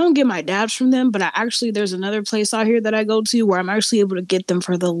 I don't get my dabs from them, but there's another place out here that I go to where I'm actually able to get them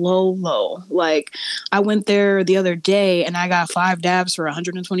for the low. Like, I went there the other day and I got 5 dabs for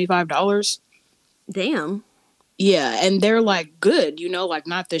 $125. Damn. Yeah, and they're like good, like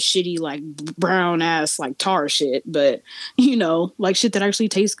not the shitty like brown ass like tar shit, but like shit that actually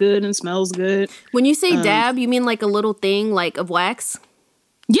tastes good and smells good. When you say dab, you mean like a little thing like of wax?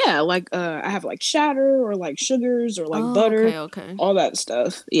 Yeah, like I have like shatter or like sugars or like butter, okay. all that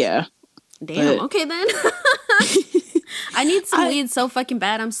stuff. Yeah. Damn. Okay then. I need some weed so fucking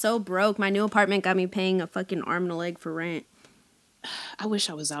bad. I'm so broke. My new apartment got me paying a fucking arm and a leg for rent. I wish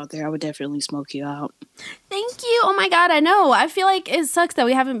I was out there. I would definitely smoke you out. Thank you. Oh my God, I know. I feel like it sucks that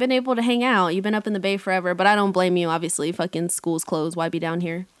we haven't been able to hang out. You've been up in the Bay forever, but I don't blame you, obviously. Fucking school's closed. Why be down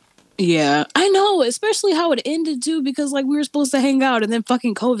here? Yeah, I know. Especially how it ended, too, because, like, we were supposed to hang out, and then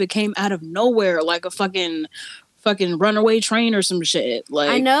fucking COVID came out of nowhere, like a fucking runaway train or some shit.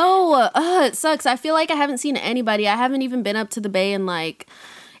 Like, I know. It sucks. I feel like I haven't seen anybody. I haven't even been up to the Bay in, like,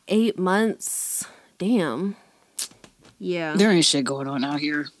 8 months. Damn. Yeah. There ain't shit going on out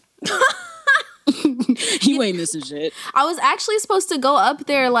here. You ain't missing shit. I was actually supposed to go up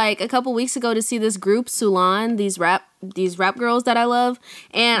there like a couple weeks ago to see this group Sulan, these rap girls that I love,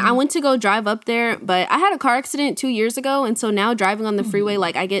 and I went to go drive up there, but I had a car accident 2 years ago, and so now driving on the freeway,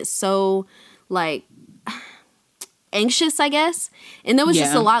 like I get so like anxious, I guess, and there was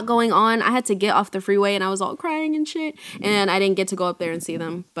just a lot going on. I had to get off the freeway, and I was all crying and shit, and I didn't get to go up there and see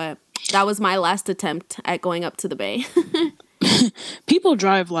them, but that was my last attempt at going up to the Bay. People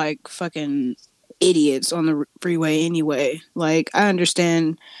drive like fucking idiots on the freeway anyway. Like, I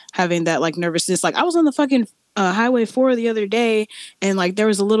understand having that like nervousness. Like, I was on the fucking Highway 4 the other day, and like there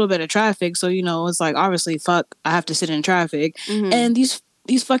was a little bit of traffic, so it's like obviously fuck, I have to sit in traffic. And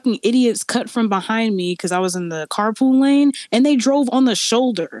these fucking idiots cut from behind me because I was in the carpool lane, and they drove on the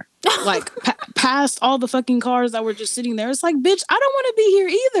shoulder, like past all the fucking cars that were just sitting there. It's like, bitch, I don't want to be here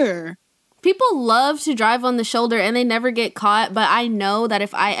either. People love to drive on the shoulder and they never get caught, but I know that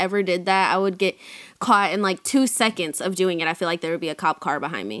if I ever did that, I would get caught in like 2 seconds of doing it. I feel like there would be a cop car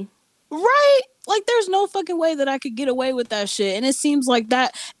behind me. Right? Like, there's no fucking way that I could get away with that shit. And it seems like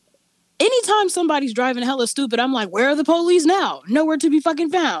that anytime somebody's driving hella stupid, I'm like, where are the police now? Nowhere to be fucking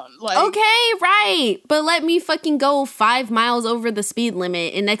found. Like, okay, right. But let me fucking go 5 miles over the speed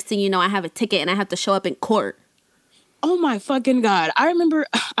limit, and next thing you know, I have a ticket and I have to show up in court. Oh my fucking God. I remember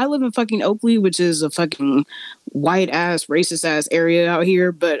I live in fucking Oakley, which is a fucking white ass, racist ass area out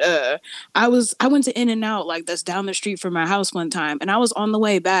here. But I went to In-N-Out, like that's down the street from my house one time. And I was on the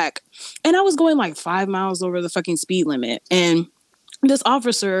way back and I was going like 5 miles over the fucking speed limit. And this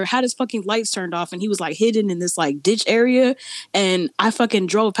officer had his fucking lights turned off and he was like hidden in this like ditch area. And I fucking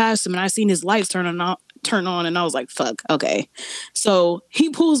drove past him and I seen his lights turn on and I was like, fuck, okay. So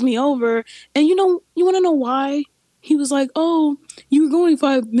he pulls me over and you want to know why? He was like, oh, you were going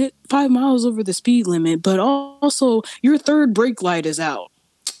 5 miles over the speed limit, but also your third brake light is out.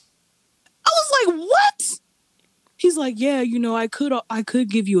 I was like, what? He's like, yeah, I could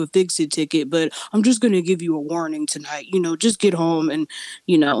give you a fix-it ticket, but I'm just going to give you a warning tonight. Just get home and,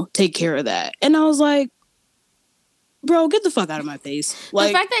 take care of that. And I was like, bro, get the fuck out of my face. Like,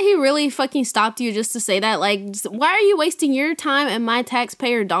 the fact that he really fucking stopped you just to say that, like, why are you wasting your time and my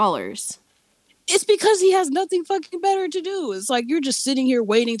taxpayer dollars? It's because he has nothing fucking better to do. It's like you're just sitting here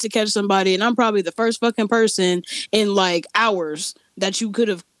waiting to catch somebody, and I'm probably the first fucking person in like hours that you could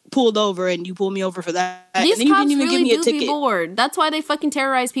have pulled over, and you pulled me over for that. These and then cops you didn't even really give me a do ticket. Be bored. That's why they fucking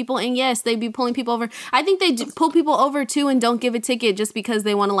terrorize people. And yes, they be pulling people over. I think they pull people over too and don't give a ticket just because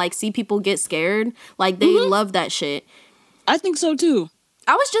they want to like see people get scared. Like they love that shit. I think so too.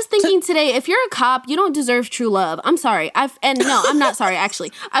 I was just thinking today, if you're a cop, you don't deserve true love. I'm sorry. I'm not sorry,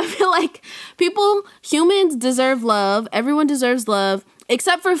 actually. I feel like humans deserve love. Everyone deserves love,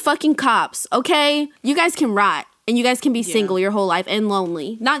 except for fucking cops, okay? You guys can rot, and you guys can be single your whole life and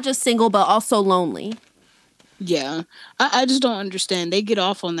lonely. Not just single, but also lonely. Yeah. I just don't understand. They get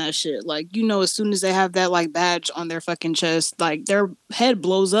off on that shit. Like, as soon as they have that, like, badge on their fucking chest, like, their head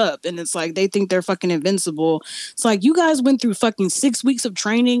blows up. And it's like, they think they're fucking invincible. It's like, you guys went through fucking 6 weeks of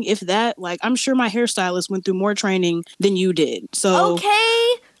training, if that. Like, I'm sure my hairstylist went through more training than you did. So. Okay.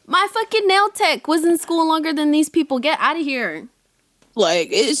 My fucking nail tech was in school longer than these people. Get out of here. Like,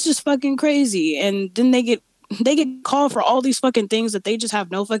 it's just fucking crazy. And then they get called for all these fucking things that they just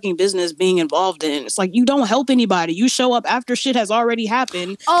have no fucking business being involved in. It's like, you don't help anybody. You show up after shit has already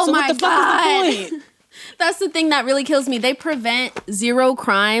happened. Oh so my what the God. Fuck is the point? That's the thing that really kills me. They prevent zero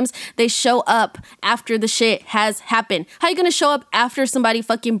crimes. They show up after the shit has happened. How you gonna show up after somebody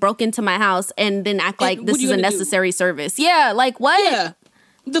fucking broke into my house and then act like this is a necessary service? Yeah, like what? Yeah.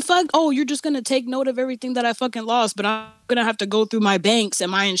 the fuck? Oh, you're just gonna take note of everything that I fucking lost, but I'm gonna have to go through my banks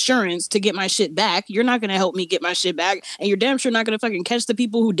and my insurance to get my shit back. You're not gonna help me get my shit back, and you're damn sure not gonna fucking catch the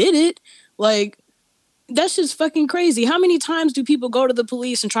people who did it. Like, that's just fucking crazy. How many times do people go to the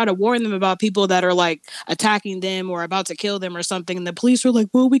police and try to warn them about people that are like attacking them or about to kill them or something? And the police are like,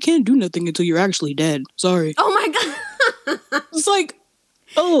 well, we can't do nothing until you're actually dead. Sorry. Oh my God. It's like,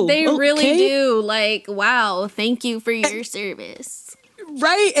 oh, they okay. really do. Like, wow, thank you for your service.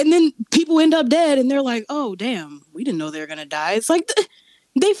 Right. And then people end up dead and they're like, oh, damn, we didn't know they were going to die. It's like,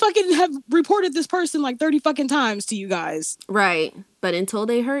 they fucking have reported this person like 30 fucking times to you guys. Right. But until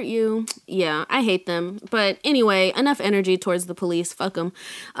they hurt you, yeah, I hate them. But anyway, enough energy towards the police. Fuck them.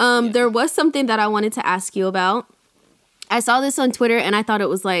 There was something that I wanted to ask you about. I saw this on Twitter and I thought it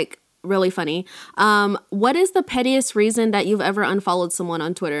was like really funny. What is the pettiest reason that you've ever unfollowed someone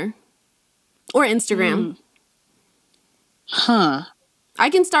on Twitter or Instagram? I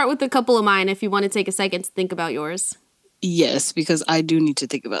can start with a couple of mine if you want to take a second to think about yours. Yes, because I do need to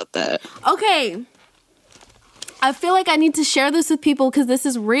think about that. Okay. I feel like I need to share this with people because this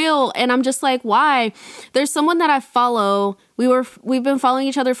is real. And I'm just like, why? There's someone that I follow. We've been following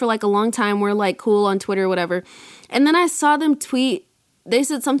each other for like a long time. We're like cool on Twitter or whatever. And then I saw them tweet. They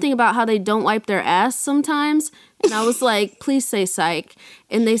said something about how they don't wipe their ass sometimes. And I was like, please say psych.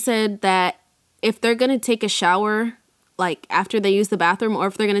 And they said that if they're going to take a shower, like after they use the bathroom, or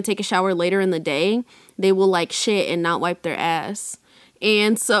if they're going to take a shower later in the day, they will like shit and not wipe their ass.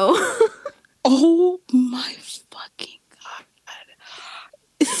 And so... Oh my fucking God.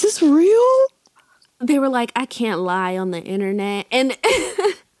 Is this real? They were like, I can't lie on the internet. And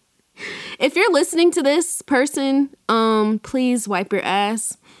if you're listening to this person, please wipe your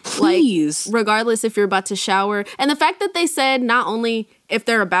ass. Please. Like, regardless if you're about to shower. And the fact that they said not only if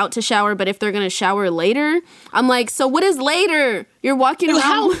they're about to shower, but if they're going to shower later. I'm like, so what is later? You're walking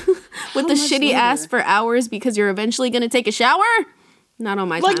around with the shitty later? Ass for hours because you're eventually going to take a shower? Not on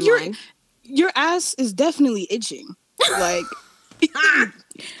my timeline. Your ass is definitely itching. Like,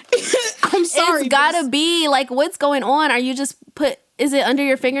 I'm sorry. It's gotta be. Like, what's going on? Are you just is it under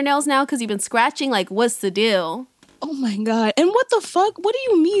your fingernails now because you've been scratching? Like, what's the deal? Oh my God. And what the fuck? What do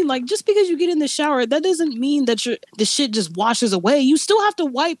you mean? Like, just because you get in the shower, that doesn't mean that the shit just washes away. You still have to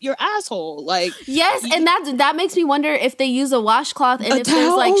wipe your asshole. Like, yes, and that makes me wonder if they use a washcloth and if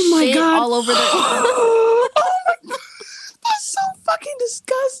there's like shit all over the oh my God. That's so fucking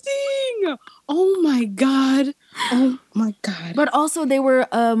disgusting. Oh my God. Oh my God. But also they were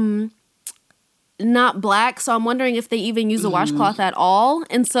not black, so I'm wondering if they even use a washcloth at all.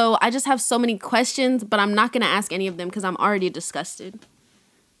 And so I just have so many questions, but I'm not going to ask any of them because I'm already disgusted.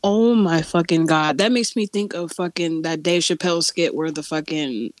 Oh my fucking God. That makes me think of fucking that Dave Chappelle skit where the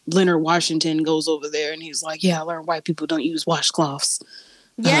fucking Leonard Washington goes over there and he's like, yeah, I learned white people don't use washcloths.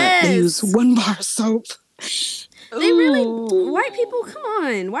 Yes. They use 1 bar soap. They really, white people, come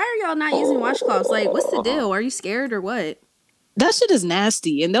on. Why are y'all not using washcloths? Like, what's the deal? Are you scared or what? That shit is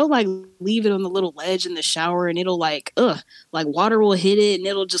nasty. And they'll like leave it on the little ledge in the shower and it'll like, like water will hit it and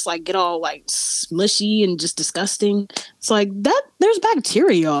it'll just like get all like smushy and just disgusting. It's like that, there's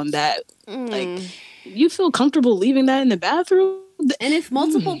bacteria on that. Like, you feel comfortable leaving that in the bathroom? And if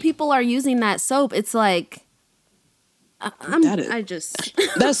multiple people are using that soap, it's like,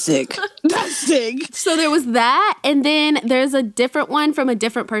 that's sick. That's sick. So there was that, and then there's a different one from a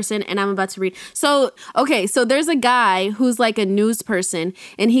different person, and I'm about to read. So, okay, so there's a guy who's like a news person,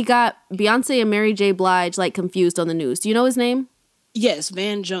 and he got Beyonce and Mary J. Blige like confused on the news. Do you know his name? Yes,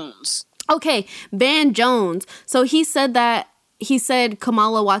 Van Jones. Okay, Van Jones. So he said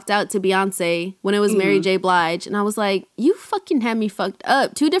Kamala walked out to Beyonce when it was Mary J. Blige. And I was like, you fucking had me fucked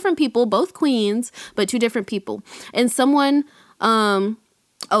up. 2 different people, both queens, but 2 different people. And someone,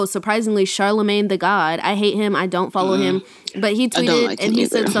 surprisingly, Charlemagne the God. I hate him. I don't follow him. But he tweeted and he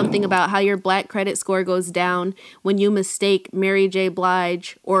said something about how your black credit score goes down when you mistake Mary J.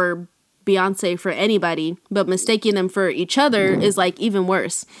 Blige or Beyonce for anybody. But mistaking them for each other is like even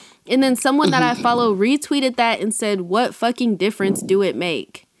worse. And then someone that I follow retweeted that and said, what fucking difference do it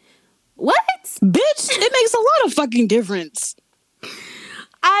make? What? Bitch, it makes a lot of fucking difference.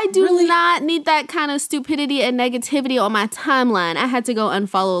 I do not need that kind of stupidity and negativity on my timeline. I had to go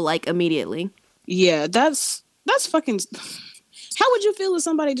unfollow like immediately. Yeah, that's fucking... How would you feel if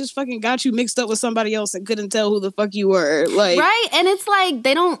somebody just fucking got you mixed up with somebody else and couldn't tell who the fuck you were? Like, right? And it's like,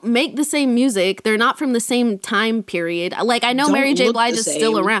 they don't make the same music. They're not from the same time period. Like, I know Mary J. Blige is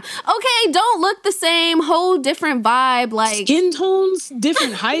still around. Okay, don't look the same. Whole different vibe. Like, skin tones,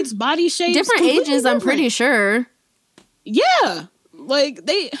 different heights, body shapes. Different ages, I'm pretty sure. Yeah. Like,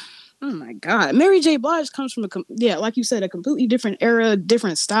 Oh my God. Mary J. Blige comes from like you said, a completely different era,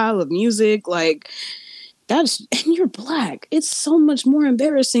 different style of music. Like, and you're black. It's so much more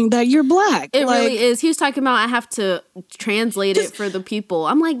embarrassing that you're black. It really is. He was talking about I have to translate it for the people.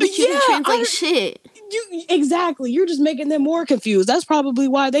 I'm like, bitch, you didn't translate shit. Exactly. You're just making them more confused. That's probably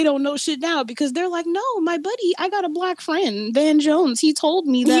why they don't know shit now, because they're like, no, my buddy, I got a black friend, Van Jones. He told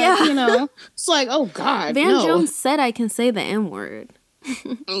me that, It's like, oh God, Van Jones said I can say the N-word.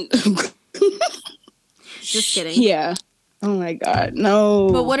 Just kidding. Yeah. Oh my God, no.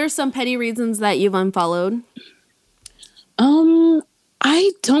 But what are some petty reasons that you've unfollowed?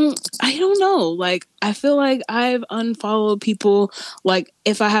 I don't know. Like, I feel like I've unfollowed people, like,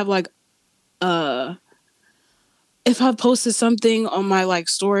 if I have like if I've posted something on my like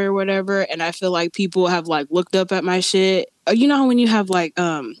story or whatever, and I feel like people have like looked up at my shit. You know how when you have like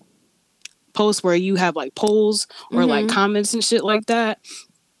posts where you have like polls or like comments and shit like that?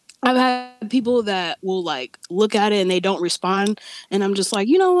 I've had people that will like look at it and they don't respond, and I'm just like,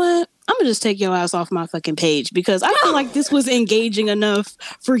 you know what? I'm gonna just take your ass off my fucking page, because I feel like this was engaging enough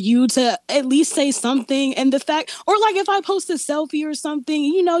for you to at least say something. And the fact, or like if I post a selfie or something,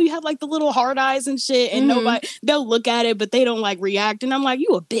 you have like the little hard eyes and shit, and they'll look at it, but they don't like react. And I'm like, you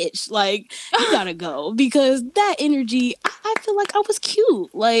a bitch. Like, you gotta go, because that energy, I feel like I was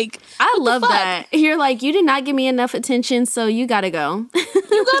cute. Like, I love that. You're like, you did not give me enough attention, so you gotta go.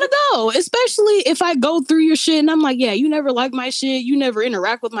 You gotta go. Especially if I go through your shit and I'm like, yeah, you never like my shit. You never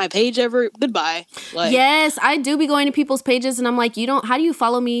interact with my page ever. Goodbye. Like, yes, I do be going to people's pages and I'm like, how do you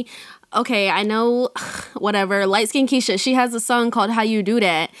follow me? Okay, I know, whatever. Light Skin Keisha, she has a song called How You Do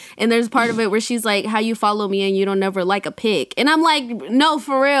That. And there's part of it where she's like, how you follow me and you don't never like a pic. And I'm like, no,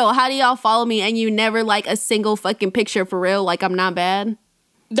 for real. How do y'all follow me and you never like a single fucking picture, for real? Like, I'm not bad.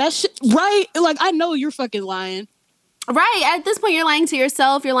 That shit, right? Like, I know you're fucking lying. Right. At this point, you're lying to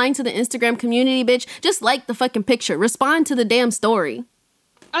yourself. You're lying to the Instagram community, bitch. Just like the fucking picture. Respond to the damn story.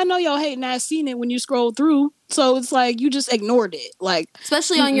 I know y'all hating ass seen it when you scroll through. So it's like you just ignored it. Like,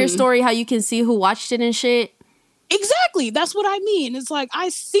 especially on your story, how you can see who watched it and shit. Exactly. That's what I mean. It's like, I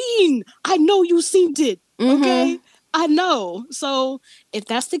know you seen it. Okay? I know. So if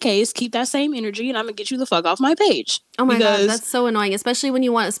that's the case, keep that same energy and I'm going to get you the fuck off my page. Oh my God, that's so annoying. Especially when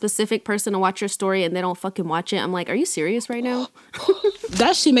you want a specific person to watch your story and they don't fucking watch it. I'm like, are you serious right now?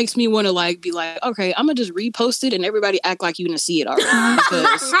 That shit makes me want to like be like, okay, I'm going to just repost it and everybody act like you didn't see it already.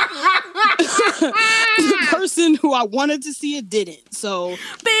 Because the person who I wanted to see it didn't. So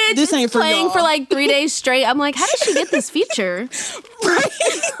bitch, this ain't for playing y'all. For like 3 days straight. I'm like, how did she get this feature? Right?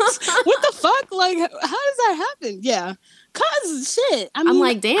 What the fuck? Like, how does that happen? Yeah. Cause shit. I'm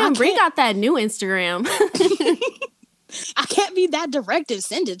like, damn, Brie got that new Instagram. I can't be that direct and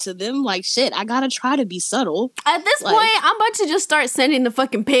send it to them. Like, shit, I gotta try to be subtle. At this point, I'm about to just start sending the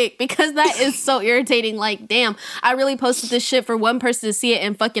fucking pic, because that is so irritating. Like, damn, I really posted this shit for one person to see it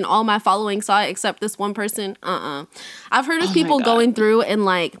and fucking all my following saw it except this one person. I've heard of people going through and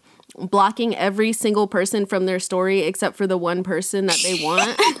like blocking every single person from their story except for the one person that they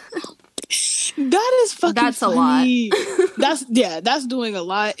want. That is fucking That's funny. A lot. That's doing a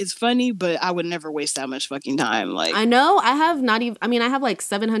lot. It's funny, but I would never waste that much fucking time. Like, I know I have I have like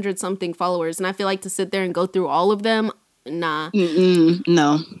 700 something followers, and I feel like to sit there and go through all of them, nah.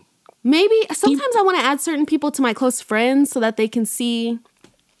 No. Maybe sometimes I want to add certain people to my close friends so that they can see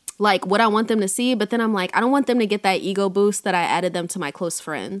like what I want them to see, but then I'm like, I don't want them to get that ego boost that I added them to my close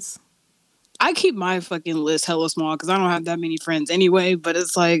friends. I keep my fucking list hella small because I don't have that many friends anyway. But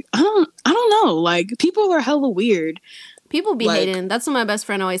it's like, I don't know. Like, people are hella weird. People be hating. That's what my best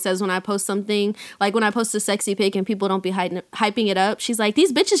friend always says when I post something. Like when I post a sexy pic and people don't be hyping it up. She's like,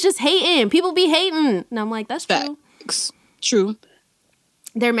 these bitches just hating. People be hating. And I'm like, that's true. Facts. True.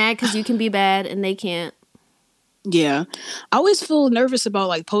 They're mad because you can be bad and they can't. Yeah. I always feel nervous about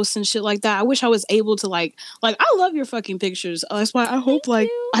like posting shit like that. I wish I was able to like I love your fucking pictures. That's why I hope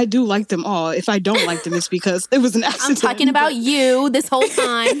I do like them all. If I don't like them, it's because it was an accident. I'm talking about you this whole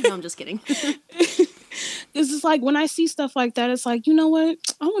time. No, I'm just kidding. It's just like when I see stuff like that, it's like, you know what?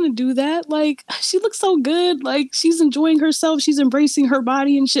 I want to do that. Like, she looks so good. Like, she's enjoying herself. She's embracing her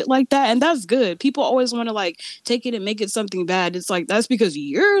body and shit like that. And that's good. People always want to like take it and make it something bad. It's like, that's because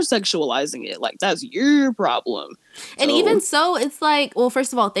you're sexualizing it. Like, that's your problem. And even so, it's like, well,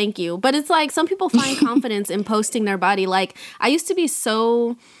 first of all, thank you. But it's like some people find confidence in posting their body. Like, I used to be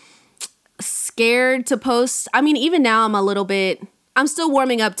so scared to post. I mean, even now I'm a little bit I'm still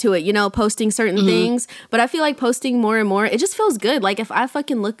warming up to it, you know, posting certain things. But I feel like posting more and more, it just feels good. Like, if I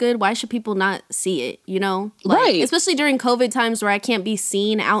fucking look good, why should people not see it, you know? Like, right. Especially during COVID times where I can't be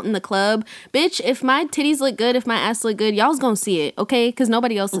seen out in the club. Bitch, if my titties look good, if my ass look good, y'all's gonna see it, okay? Because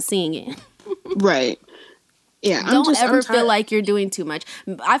nobody else is seeing it. Right. Yeah. Don't ever feel like you're doing too much.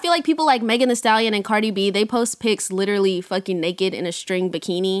 I feel like people like Megan Thee Stallion and Cardi B, they post pics literally fucking naked in a string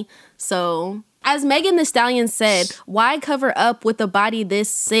bikini. So... as Megan Thee Stallion said, why cover up with a body this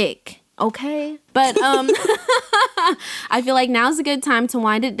sick? Okay. But I feel like now's a good time to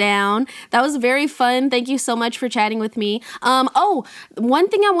wind it down. That was very fun. Thank you so much for chatting with me. One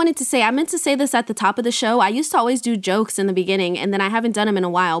thing I wanted to say, I meant to say this at the top of the show. I used to always do jokes in the beginning, and then I haven't done them in a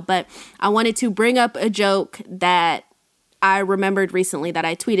while, but I wanted to bring up a joke that I remembered recently that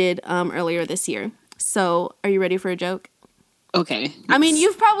I tweeted earlier this year. So are you ready for a joke? Okay. I mean,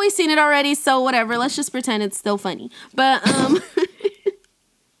 you've probably seen it already, so whatever. Let's just pretend it's still funny. But,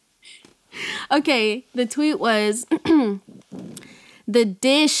 okay, the tweet was, the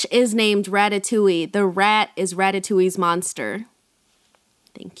dish is named Ratatouille. The rat is Ratatouille's monster.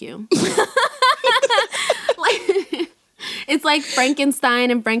 Thank you. It's like Frankenstein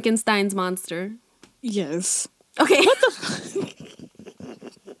and Frankenstein's monster. Yes. Okay. What the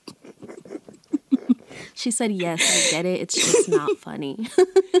She said, yes, I get it. It's just not funny.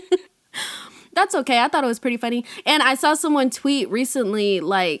 That's okay. I thought it was pretty funny. And I saw someone tweet recently,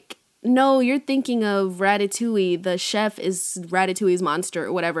 like, no, you're thinking of Ratatouille. The chef is Ratatouille's monster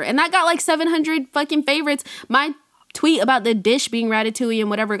or whatever. And that got like 700 fucking favorites. My tweet about the dish being Ratatouille and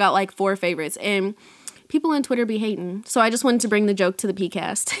whatever got like 4 favorites. And people on Twitter be hating. So I just wanted to bring the joke to the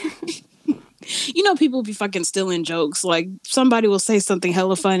PCast. You know, people be fucking stealing jokes. Like, somebody will say something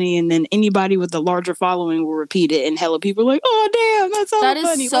hella funny, and then anybody with a larger following will repeat it, and hella people are like, oh, damn, that's all funny.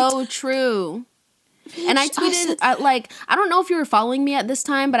 That is so true. And I tweeted, I don't know if you were following me at this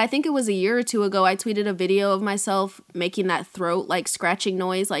time, but I think it was a year or 2 ago, I tweeted a video of myself making that throat, like, scratching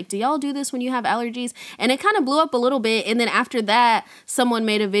noise. Like, do y'all do this when you have allergies? And it kind of blew up a little bit. And then after that, someone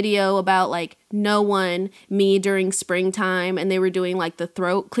made a video about, like, me during springtime. And they were doing, like, the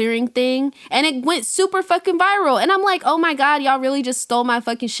throat clearing thing. And it went super fucking viral. And I'm like, oh, my God, y'all really just stole my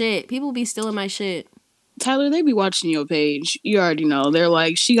fucking shit. People be stealing my shit. Tyler, they be watching your page. You already know. They're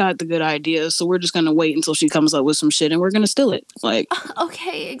like, she got the good idea, so we're just going to wait until she comes up with some shit and we're going to steal it. Like,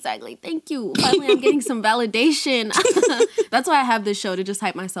 okay, exactly. Thank you. Finally, I'm getting some validation. That's why I have this show, to just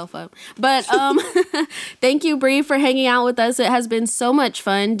hype myself up. But thank you, Bree, for hanging out with us. It has been so much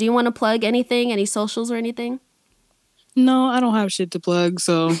fun. Do you want to plug anything, any socials or anything? No, I don't have shit to plug,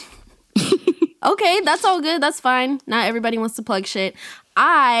 so... Okay, that's all good. That's fine. Not everybody wants to plug shit.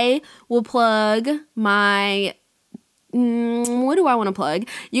 I will plug my... what do I want to plug?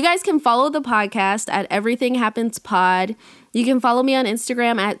 You guys can follow the podcast at Everything Happens Pod. You can follow me on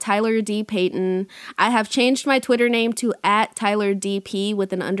Instagram at Tyler D. Payton. I have changed my Twitter name to @TylerDP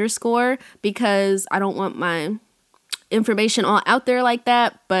with an underscore because I don't want my information all out there like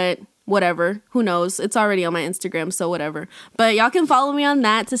that, but... whatever. Who knows? It's already on my Instagram, so whatever. But y'all can follow me on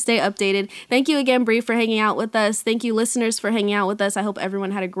that to stay updated. Thank you again, Bree, for hanging out with us. Thank you, listeners, for hanging out with us. I hope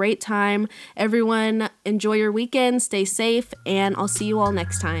everyone had a great time. Everyone, enjoy your weekend. Stay safe, and I'll see you all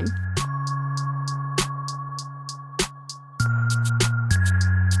next time.